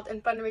been involved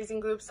in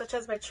fundraising groups such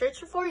as my church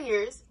for 4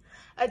 years,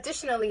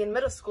 additionally in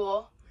middle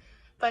school,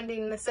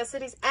 funding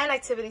necessities and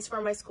activities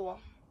for my school.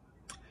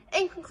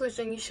 In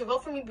conclusion, you should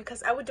vote for me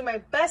because I would do my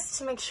best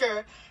to make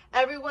sure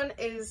everyone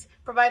is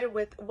provided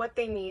with what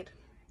they need.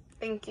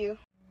 Thank you.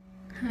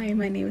 Hi,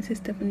 my name is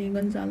Stephanie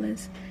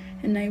Gonzalez,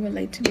 and I would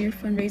like to be your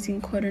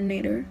fundraising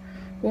coordinator.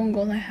 One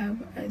goal I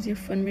have as your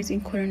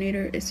fundraising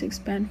coordinator is to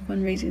expand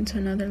fundraising to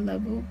another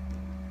level.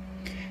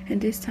 And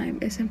this time,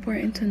 it's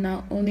important to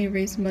not only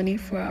raise money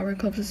for our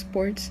clubs of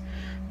sports,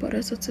 but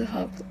also to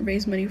help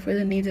raise money for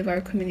the needs of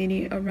our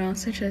community around,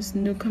 such as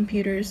new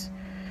computers,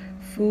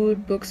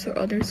 food, books, or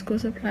other school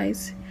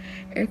supplies,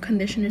 air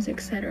conditioners,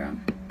 etc.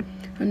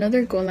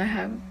 Another goal I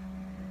have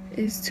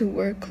is to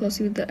work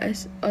closely with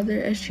the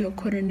other SGO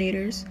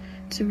coordinators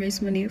to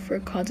raise money for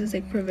causes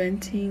like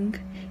preventing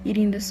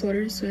eating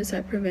disorders,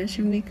 suicide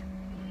prevention week,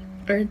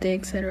 Earth Day,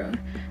 etc.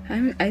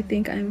 I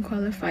think I'm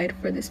qualified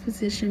for this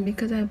position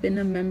because I've been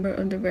a member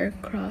of the Red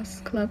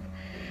Cross Club,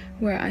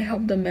 where I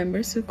help the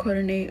members to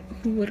coordinate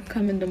who would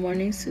come in the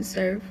mornings to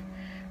serve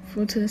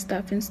food to the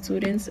staff and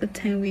students,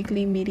 attend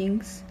weekly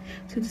meetings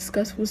to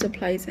discuss food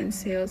supplies and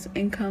sales,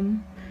 and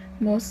come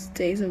most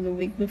days of the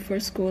week before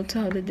school to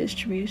help the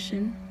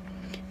distribution.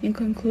 In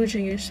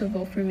conclusion, you should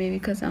vote for me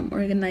because I'm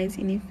organized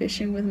and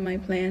efficient with my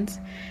plans,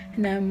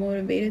 and I'm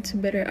motivated to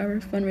better our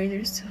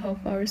fundraisers to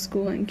help our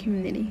school and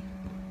community.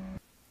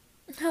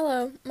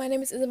 Hello, my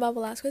name is Isabel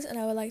Velasquez and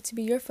I would like to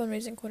be your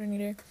fundraising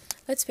coordinator.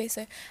 Let's face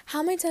it,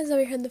 how many times have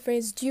we heard the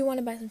phrase, do you want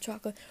to buy some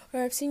chocolate?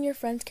 Or I've seen your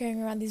friends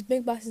carrying around these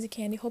big boxes of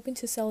candy hoping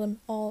to sell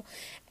them all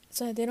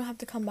so that they don't have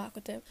to come back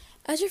with it.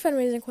 As your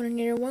fundraising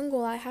coordinator, one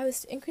goal I have is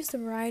to increase the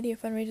variety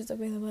of fundraisers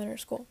available at our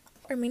school.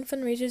 Our main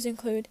fundraisers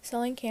include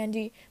selling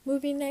candy,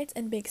 movie nights,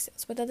 and bake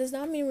sales, but that does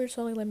not mean we're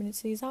solely limited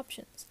to these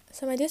options.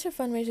 Some ideas for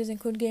fundraisers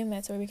include game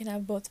nights where we can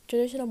have both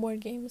traditional board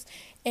games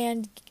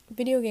and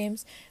video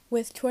games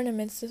with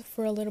tournaments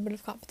for a little bit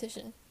of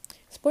competition.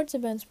 Sports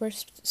events where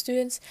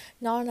students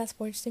not on that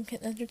sports team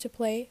can enter to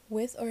play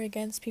with or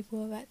against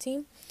people of that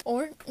team.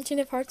 Or a Chain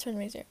of Hearts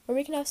fundraiser, where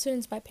we can have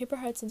students buy paper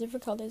hearts in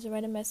different colors and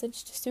write a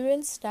message to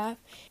students, staff,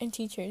 and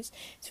teachers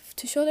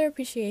to show their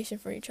appreciation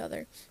for each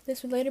other.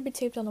 This would later be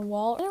taped on the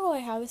wall. Another goal I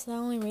have is to not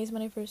only raise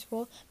money for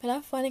school, but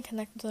have fun and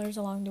connect with others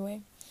along the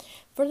way,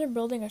 further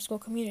building our school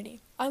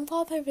community. I'm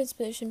qualified for this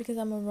position because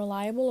I'm a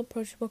reliable,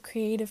 approachable,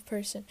 creative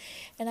person,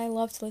 and I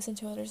love to listen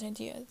to others'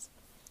 ideas.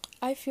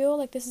 I feel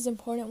like this is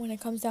important when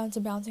it comes down to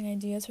bouncing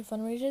ideas for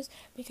fundraisers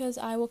because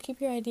I will keep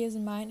your ideas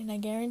in mind and I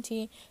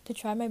guarantee to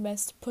try my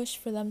best to push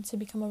for them to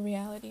become a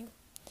reality.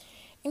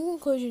 In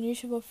conclusion, you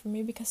should vote for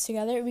me because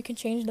together we can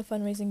change the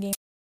fundraising game.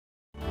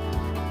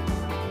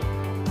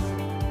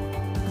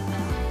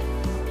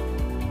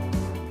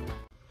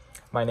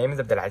 My name is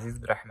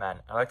Abdulaziz Brahman.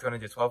 I like to run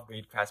into 12th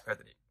grade class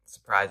president.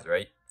 Surprise,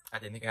 right? I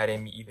didn't think I had it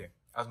in me either.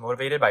 I was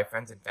motivated by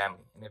friends and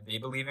family, and if they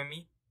believe in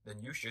me,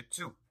 then you should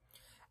too.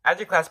 As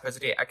your class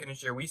president, I can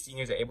ensure we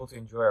seniors are able to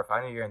enjoy our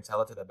final year and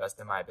tell it to the best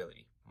of my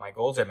ability. My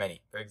goals are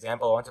many. For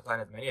example, I want to plan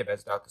as many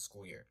events throughout the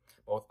school year,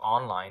 both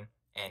online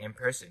and in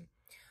person.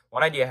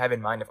 One idea I have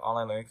in mind if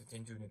online learning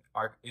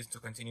is to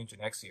continue to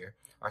next year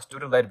are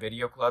student-led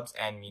video clubs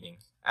and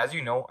meetings. As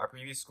you know, our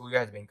previous school year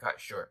has been cut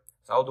short.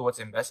 So I'll do what's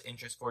in best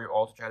interest for you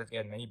all to try to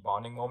get many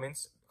bonding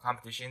moments,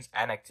 competitions,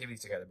 and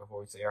activities together before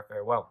we say our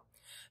farewell.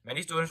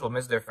 Many students will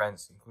miss their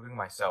friends, including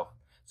myself.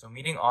 So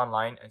meeting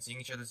online and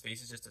seeing each other's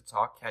faces just to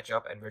talk, catch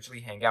up, and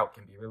virtually hang out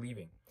can be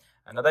relieving.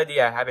 Another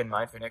idea I have in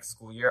mind for next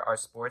school year are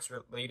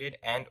sports-related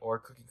and or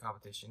cooking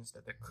competitions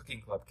that the cooking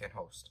club can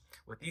host.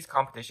 With these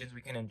competitions,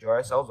 we can enjoy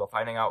ourselves while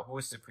finding out who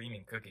is supreme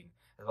in cooking,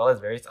 as well as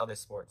various other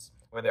sports,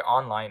 whether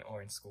online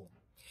or in school.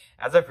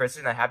 As a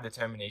person, I have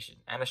determination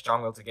and a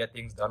strong will to get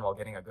things done while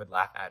getting a good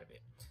laugh out of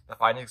it. The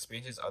finest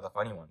experiences are the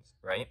funny ones,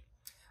 right?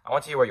 I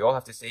want to hear what you all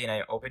have to say, and I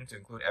am open to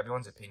include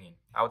everyone's opinion.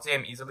 I would say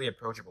I'm easily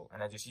approachable,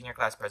 and as your senior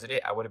class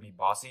president, I wouldn't be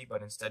bossy,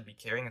 but instead be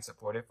caring and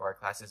supportive for our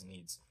class's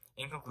needs.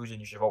 In conclusion,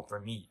 you should vote for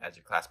me as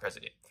your class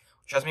president.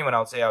 Trust me when I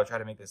would say I will try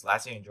to make this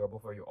last year enjoyable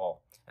for you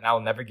all, and I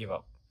will never give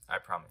up. I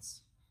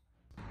promise.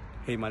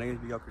 Hey, my name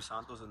is Miguel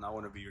Crisantos, and I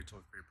want to be your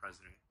 12th grade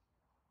president.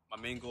 My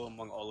main goal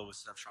among all of us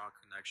is to have strong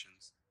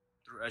connections.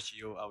 Through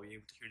SGO, I'll be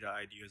able to hear the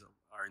ideas of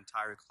our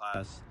entire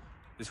class.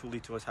 This will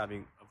lead to us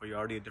having a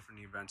variety of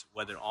different events,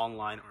 whether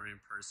online or in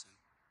person.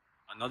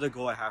 Another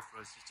goal I have for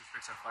us is to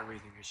fix our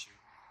fundraising issue.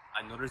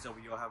 I noticed that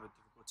we all have a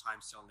difficult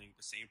time selling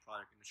the same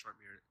product in a short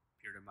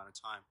period amount of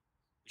time.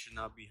 It should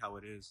not be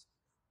how it is.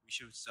 We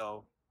should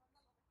sell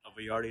a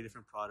variety of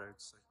different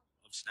products, like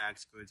of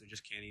snacks, goods, or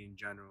just candy in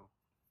general.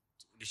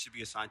 This should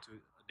be assigned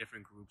to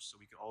different groups so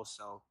we can all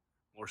sell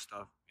more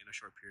stuff in a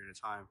short period of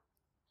time.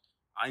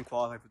 I'm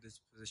qualified for this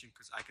position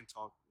because I can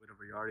talk with a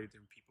variety of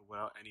different people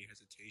without any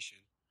hesitation.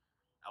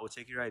 I will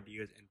take your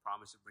ideas and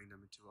promise to bring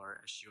them into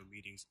our SGO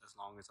meetings as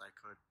long as I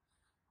could.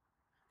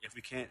 If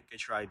we can't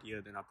get your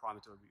idea, then I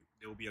promise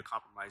there will be a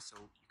compromise so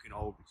you can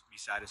all be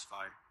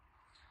satisfied.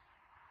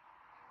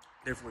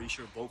 Therefore, you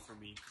should vote for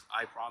me because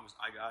I promise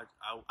I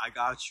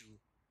got you.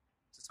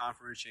 It's a time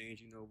for a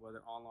change,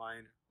 whether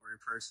online or in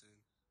person.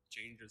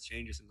 Changes,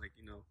 and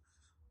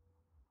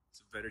it's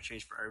a better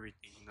change for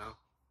everything.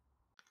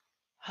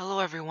 Hello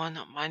everyone,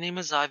 my name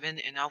is Ivan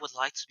and I would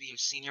like to be your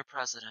senior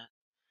president.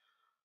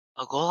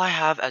 A goal I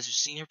have as your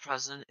senior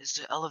president is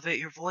to elevate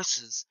your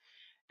voices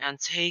and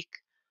take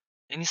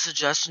any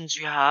suggestions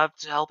you have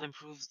to help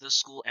improve the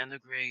school and the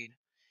grade.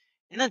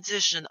 In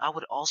addition, I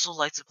would also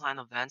like to plan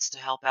events to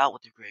help out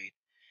with the grade.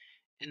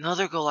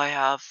 Another goal I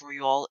have for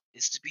you all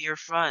is to be your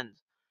friend.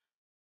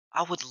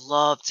 I would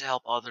love to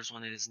help others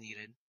when it is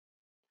needed.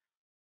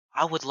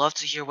 I would love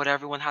to hear what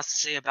everyone has to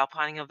say about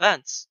planning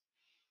events.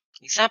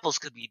 Examples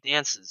could be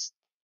dances,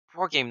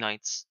 board game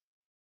nights,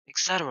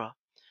 etc.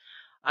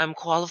 I am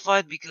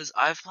qualified because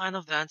I've planned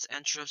events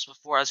and trips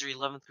before as your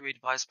 11th grade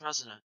vice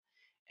president,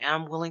 and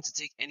I'm willing to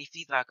take any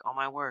feedback on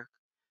my work.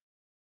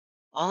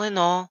 All in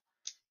all,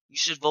 you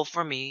should vote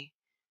for me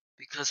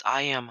because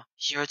I am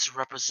here to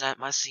represent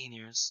my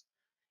seniors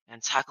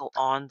and tackle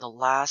on the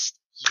last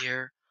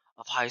year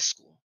of high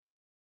school.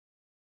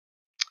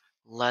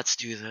 Let's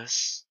do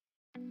this.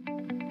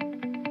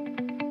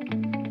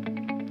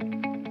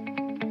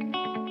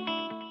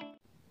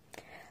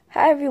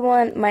 Hi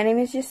everyone, my name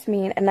is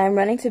Yasmin and I'm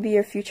running to be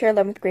your future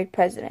 11th grade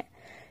president.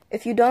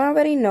 If you don't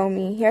already know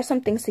me, here are some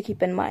things to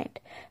keep in mind.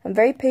 I'm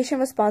very patient,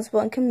 responsible,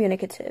 and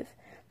communicative,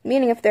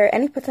 meaning if there are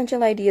any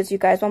potential ideas you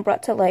guys want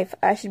brought to life,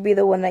 I should be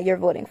the one that you're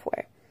voting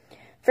for.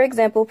 For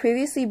example,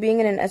 previously being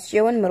in an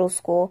SGO in middle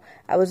school,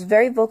 I was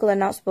very vocal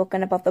and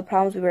outspoken about the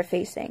problems we were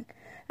facing.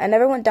 I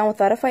never went down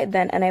without a fight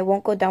then, and I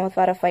won't go down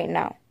without a fight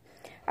now.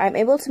 I'm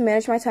able to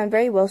manage my time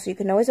very well, so you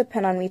can always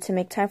depend on me to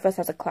make time for us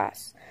as a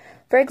class.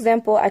 For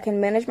example, I can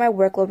manage my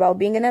workload while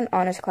being in an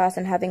honors class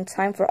and having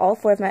time for all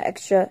 4 of my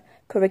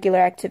extracurricular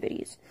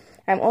activities.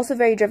 I'm also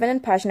very driven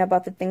and passionate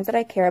about the things that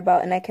I care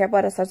about, and I care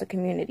about us as a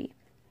community.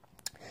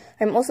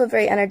 I'm also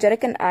very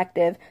energetic and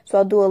active, so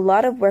I'll do a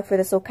lot of work for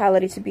this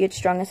locality to be its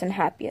strongest and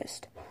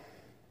happiest.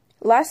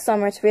 Last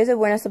summer, to raise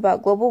awareness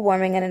about global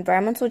warming and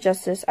environmental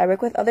justice, I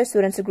worked with other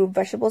students to group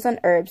vegetables and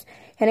herbs,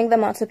 handing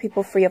them out to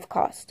people free of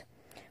cost.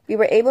 We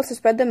were able to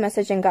spread the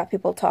message and got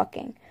people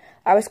talking.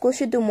 Our school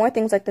should do more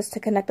things like this to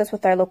connect us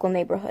with our local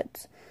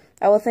neighborhoods.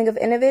 I will think of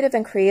innovative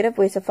and creative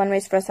ways to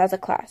fundraise for us as a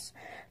class.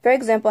 For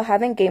example,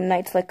 having game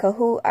nights like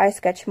Kahoot,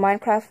 iSketch,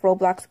 Minecraft,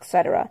 Roblox,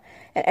 etc.,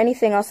 and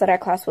anything else that our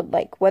class would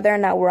like, whether or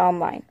not we're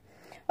online.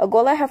 A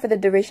goal I have for the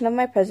duration of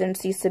my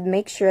presidency is to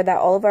make sure that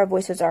all of our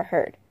voices are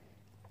heard.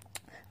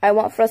 I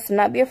want for us to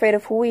not be afraid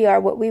of who we are,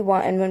 what we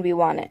want, and when we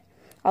want it.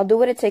 I'll do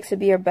what it takes to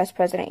be your best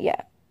president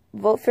yet.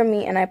 Vote for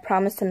me, and I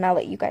promise to not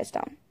let you guys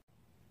down.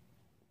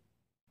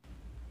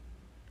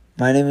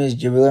 My name is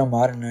Jibril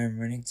Ahmad and I am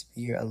running to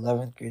be your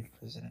 11th grade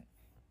president.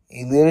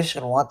 A leader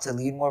should want to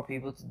lead more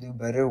people to do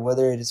better,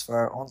 whether it is for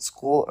our own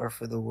school or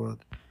for the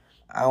world.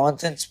 I want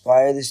to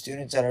inspire the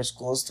students at our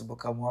schools to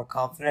become more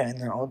confident in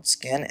their own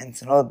skin and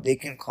to know they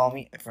can call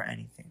me for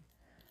anything.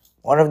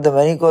 One of the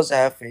many goals I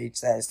have for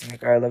HSTAT is to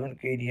make our 11th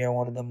grade year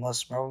one of the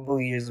most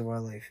memorable years of our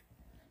life.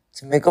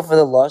 To make up for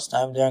the lost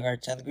time during our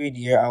 10th grade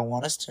year, I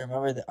want us to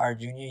remember that our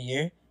junior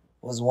year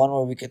was one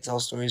where we could tell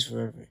stories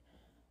forever.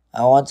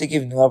 I want to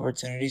give new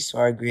opportunities to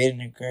our grade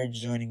and encourage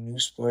joining new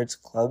sports,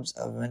 clubs,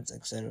 events,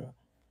 etc.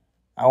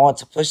 I want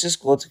to push the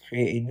school to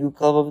create a new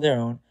club of their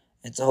own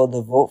and to hold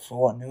a vote for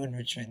what new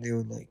enrichment they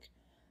would like.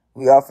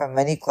 We offer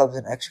many clubs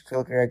and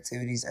extracurricular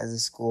activities as a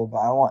school, but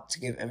I want to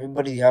give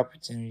everybody the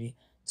opportunity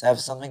to have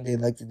something they'd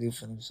like to do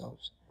for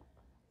themselves.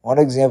 One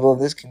example of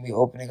this can be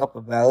opening up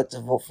a ballot to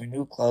vote for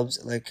new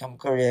clubs like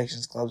chemical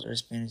reactions clubs or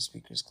Spanish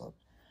speakers clubs.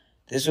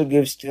 This would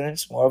give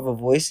students more of a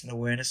voice and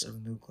awareness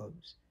of new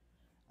clubs.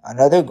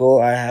 Another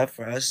goal I have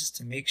for us is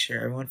to make sure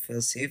everyone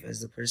feels safe as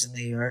the person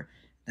they are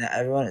and that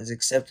everyone is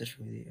accepted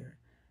for who they are.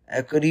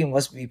 Equity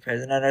must be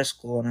present at our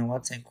school, and I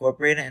want to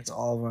incorporate it into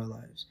all of our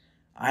lives.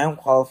 I am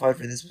qualified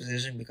for this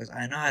position because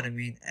I know how to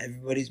maintain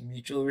everybody's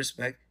mutual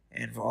respect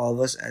and for all of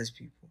us as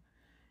people.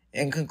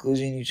 In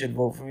conclusion, you should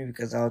vote for me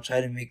because I'll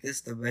try to make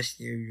this the best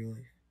year of your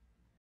life.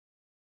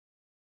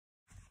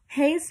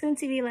 Hey, soon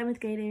to be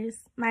 11th graders.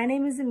 My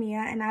name is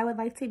Amia, and I would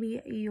like to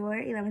be your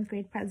 11th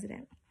grade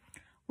president.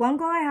 One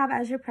goal I have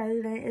as your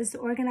president is to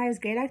organize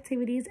great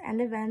activities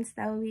and events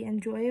that will be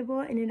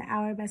enjoyable and in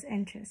our best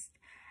interest.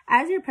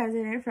 As your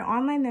president for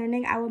online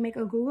learning, I will make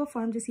a Google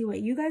form to see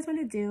what you guys want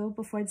to do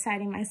before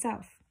deciding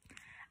myself.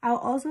 I will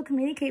also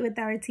communicate with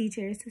our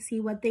teachers to see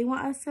what they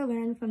want us to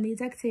learn from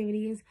these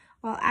activities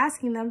while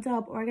asking them to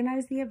help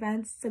organize the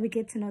events so we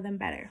get to know them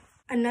better.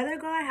 Another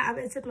goal I have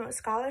is to promote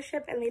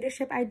scholarship and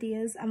leadership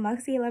ideas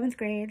amongst the 11th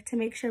grade to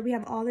make sure we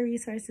have all the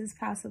resources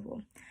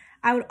possible.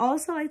 I would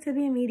also like to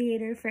be a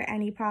mediator for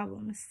any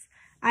problems.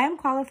 I am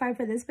qualified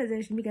for this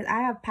position because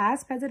I have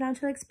past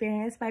presidential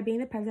experience by being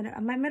the president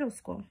of my middle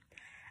school.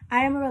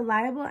 I am a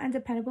reliable and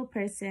dependable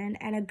person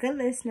and a good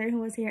listener who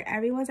wants to hear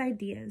everyone's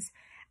ideas,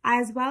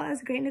 as well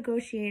as a great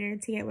negotiator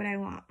to get what I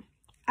want.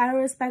 I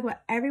will respect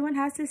what everyone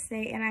has to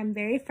say, and I'm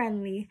very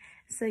friendly,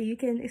 so you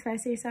can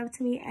express yourself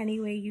to me any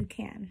way you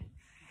can.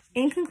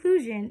 In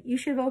conclusion, you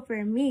should vote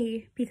for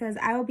me because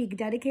I will be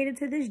dedicated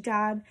to this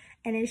job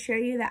and ensure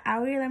you that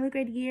our 11th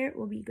grade year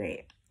will be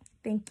great.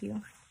 Thank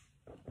you.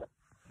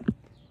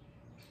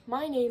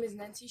 My name is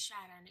Nancy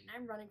Shannon, and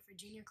I'm running for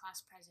junior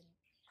class president.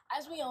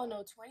 As we all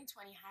know,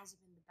 2020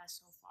 hasn't been the best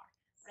so far,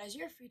 but as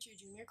your future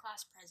junior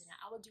class president,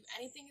 I will do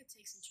anything it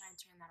takes to try and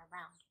turn that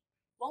around.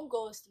 One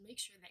goal is to make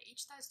sure that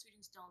HSTAT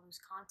students don't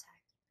lose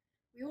contact.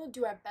 We will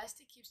do our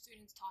best to keep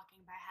students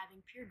talking by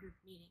having peer group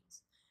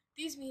meetings.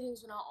 These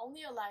meetings will not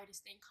only allow you to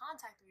stay in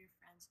contact with your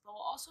friends, but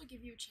will also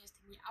give you a chance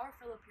to meet our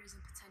fellow peers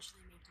and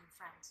potentially make new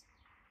friends.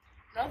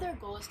 Another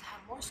goal is to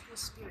have more school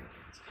spirit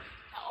days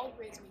that all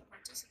grades may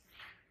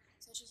participate in,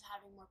 such as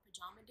having more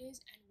pajama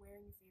days and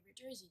wearing your favorite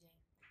jersey day.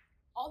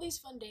 All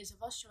these fun days of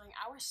us showing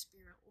our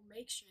spirit will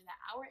make sure that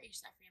our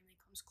HSTAT family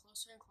comes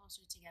closer and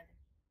closer together.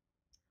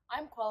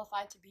 I'm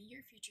qualified to be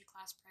your future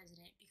class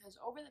president because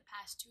over the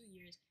past 2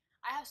 years,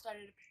 I have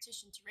started a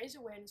petition to raise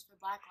awareness for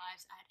Black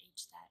lives at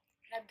HSTAT,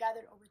 and I've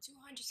gathered over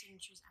 200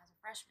 signatures as a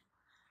freshman.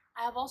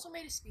 I have also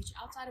made a speech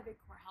outside of a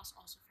courthouse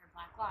also for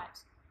Black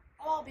lives,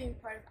 all while being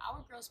part of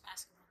our girls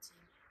basketball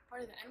team,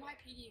 part of the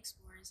NYPD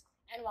Explorers,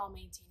 and while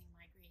maintaining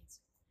my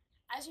grades.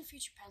 As your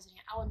future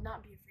president, I will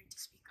not be afraid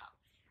to speak up.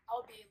 I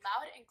will be a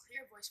loud and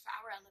clear voice for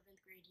our 11th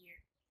grade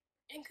year.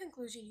 In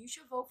conclusion, you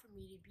should vote for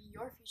me to be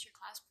your future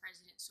class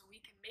president so we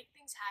can make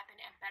things happen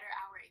and better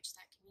our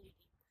HSTAT community.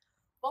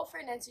 Vote for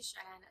Nancy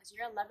Shannon as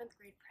your 11th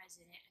grade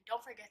president, and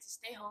don't forget to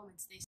stay home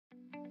and stay safe.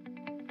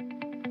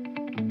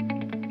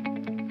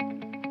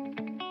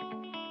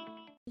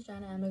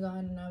 Jana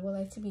Amagon, and I would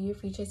like to be your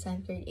future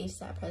 10th grade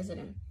HSTAT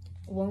president.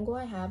 One goal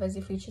I have as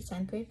your future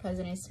 10th grade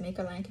president is to make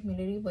our Latin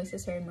community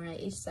voices heard more at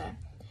HSTAT.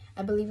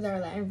 I believe that our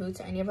Latin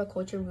roots or any of our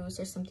cultural roots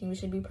are something we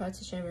should be proud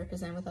to share and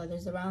represent with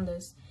others around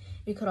us.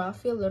 We could all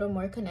feel a little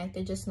more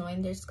connected just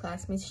knowing there's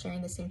classmates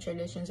sharing the same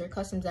traditions or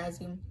customs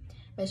as you.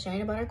 By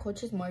sharing about our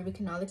cultures more, we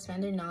can all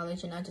expand our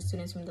knowledge and not just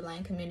students from the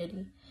Latin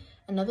community.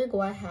 Another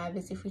goal I have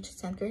as your future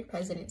 10th grade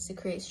president is to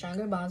create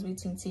stronger bonds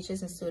between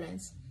teachers and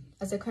students.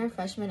 As a current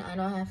freshman, I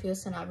know how it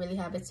feels to not really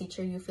have a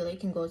teacher you feel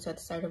like can go to at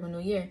the start of a new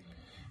year.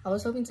 I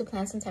was hoping to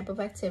plan some type of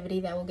activity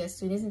that will get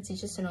students and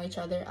teachers to know each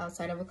other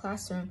outside of a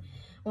classroom.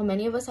 While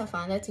many of us have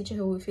found that teacher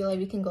who we feel like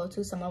we can go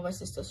to, some of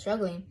us are still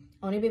struggling.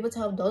 I want to be able to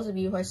help those of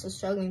you who are still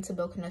struggling to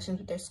build connections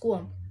with their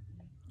school.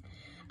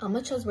 I'm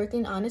a trustworthy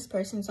and honest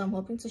person, so I'm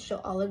hoping to show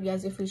all of you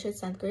as your future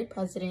 10th grade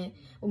president.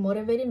 What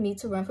motivated me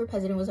to run for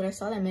president was that I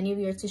saw that many of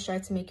you are too shy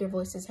to make your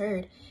voices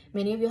heard.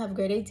 Many of you have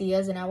great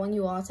ideas, and I want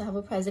you all to have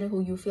a president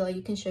who you feel like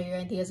you can share your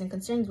ideas and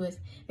concerns with.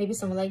 Maybe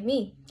someone like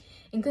me.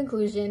 In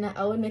conclusion,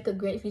 I would make a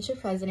great future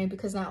president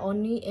because not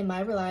only am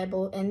I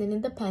reliable and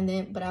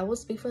independent, but I will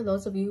speak for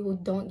those of you who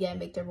don't yet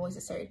make their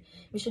voices heard.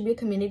 We should be a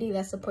community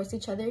that supports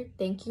each other.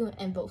 Thank you,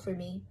 and vote for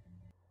me.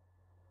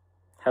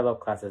 Hello,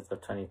 classes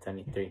of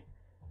 2023.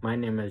 My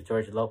name is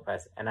George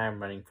Lopez, and I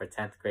am running for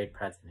 10th grade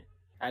president.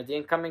 As the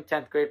incoming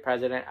 10th grade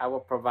president, I will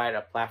provide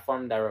a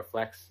platform that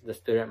reflects the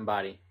student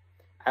body.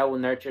 I will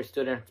nurture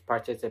students'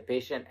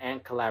 participation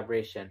and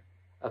collaboration,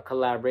 a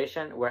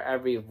collaboration where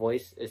every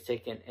voice is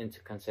taken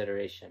into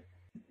consideration.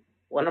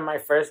 One of my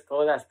first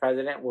goals as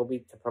president will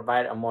be to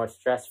provide a more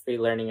stress-free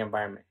learning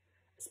environment,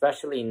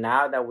 especially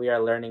now that we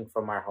are learning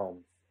from our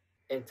homes.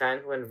 In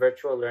times when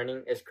virtual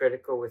learning is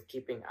critical with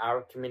keeping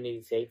our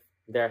community safe,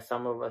 there are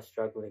some of us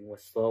struggling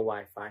with slow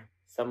Wi-Fi,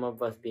 some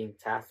of us being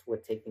tasked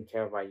with taking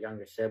care of our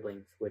younger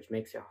siblings, which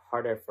makes it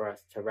harder for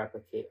us to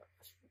replicate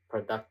a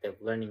productive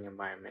learning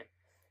environment.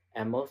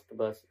 And most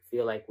of us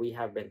feel like we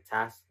have been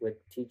tasked with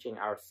teaching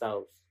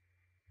ourselves.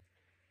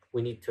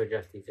 We need to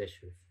address these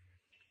issues.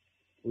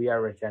 We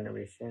are a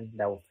generation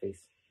that will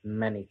face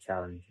many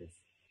challenges.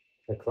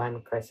 The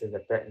climate crisis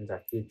that threatens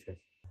our futures,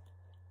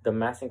 the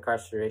mass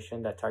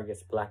incarceration that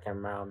targets Black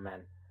and brown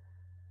men,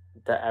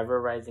 the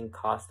ever-rising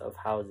cost of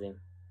housing,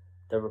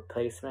 the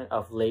replacement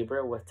of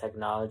labor with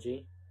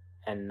technology,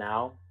 and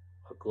now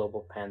a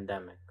global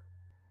pandemic.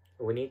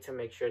 We need to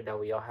make sure that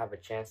we all have a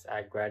chance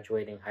at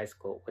graduating high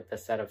school with a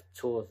set of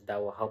tools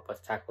that will help us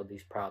tackle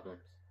these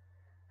problems.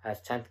 As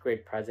 10th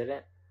grade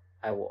president,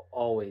 I will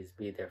always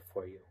be there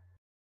for you.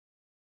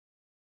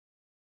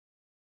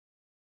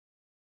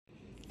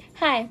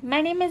 Hi, my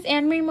name is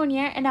Anne-Marie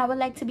Monier, and I would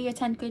like to be your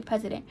 10th grade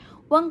president.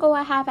 One goal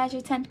I have as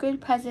your 10th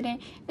grade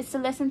president is to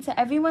listen to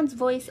everyone's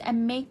voice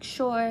and make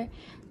sure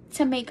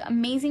to make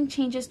amazing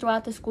changes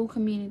throughout the school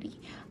community.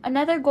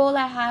 Another goal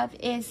I have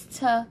is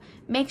to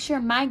make sure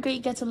my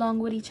grade gets along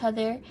with each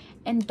other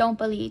and don't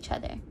bully each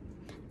other.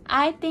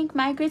 I think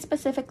my grade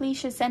specifically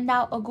should send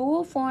out a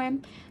Google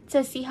form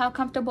to see how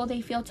comfortable they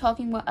feel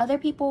talking with other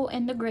people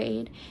in the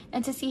grade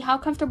and to see how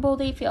comfortable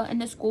they feel in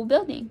the school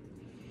building.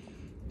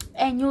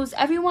 And use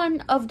every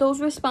one of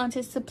those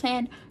responses to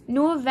plan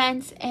new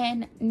events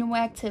and new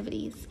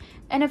activities.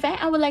 An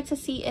event I would like to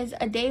see is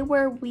a day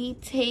where we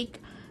take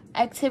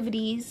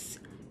activities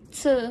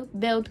to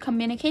build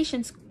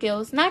communication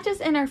skills, not just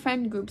in our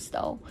friend groups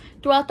though,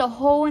 throughout the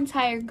whole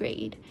entire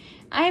grade.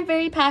 I am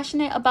very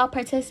passionate about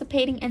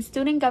participating in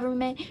student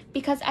government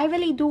because I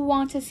really do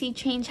want to see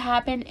change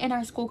happen in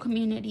our school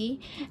community,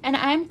 and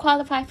I am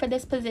qualified for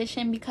this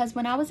position because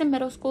when I was in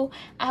middle school,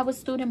 I was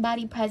student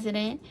body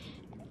president.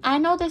 I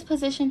know this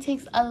position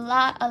takes a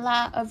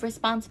lot of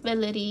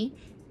responsibility,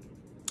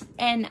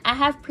 and I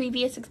have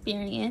previous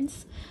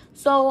experience,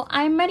 so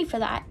I'm ready for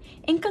that.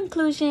 In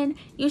conclusion,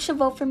 you should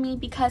vote for me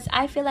because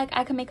I feel like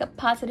I can make a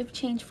positive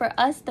change for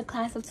us, the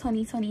class of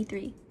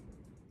 2023.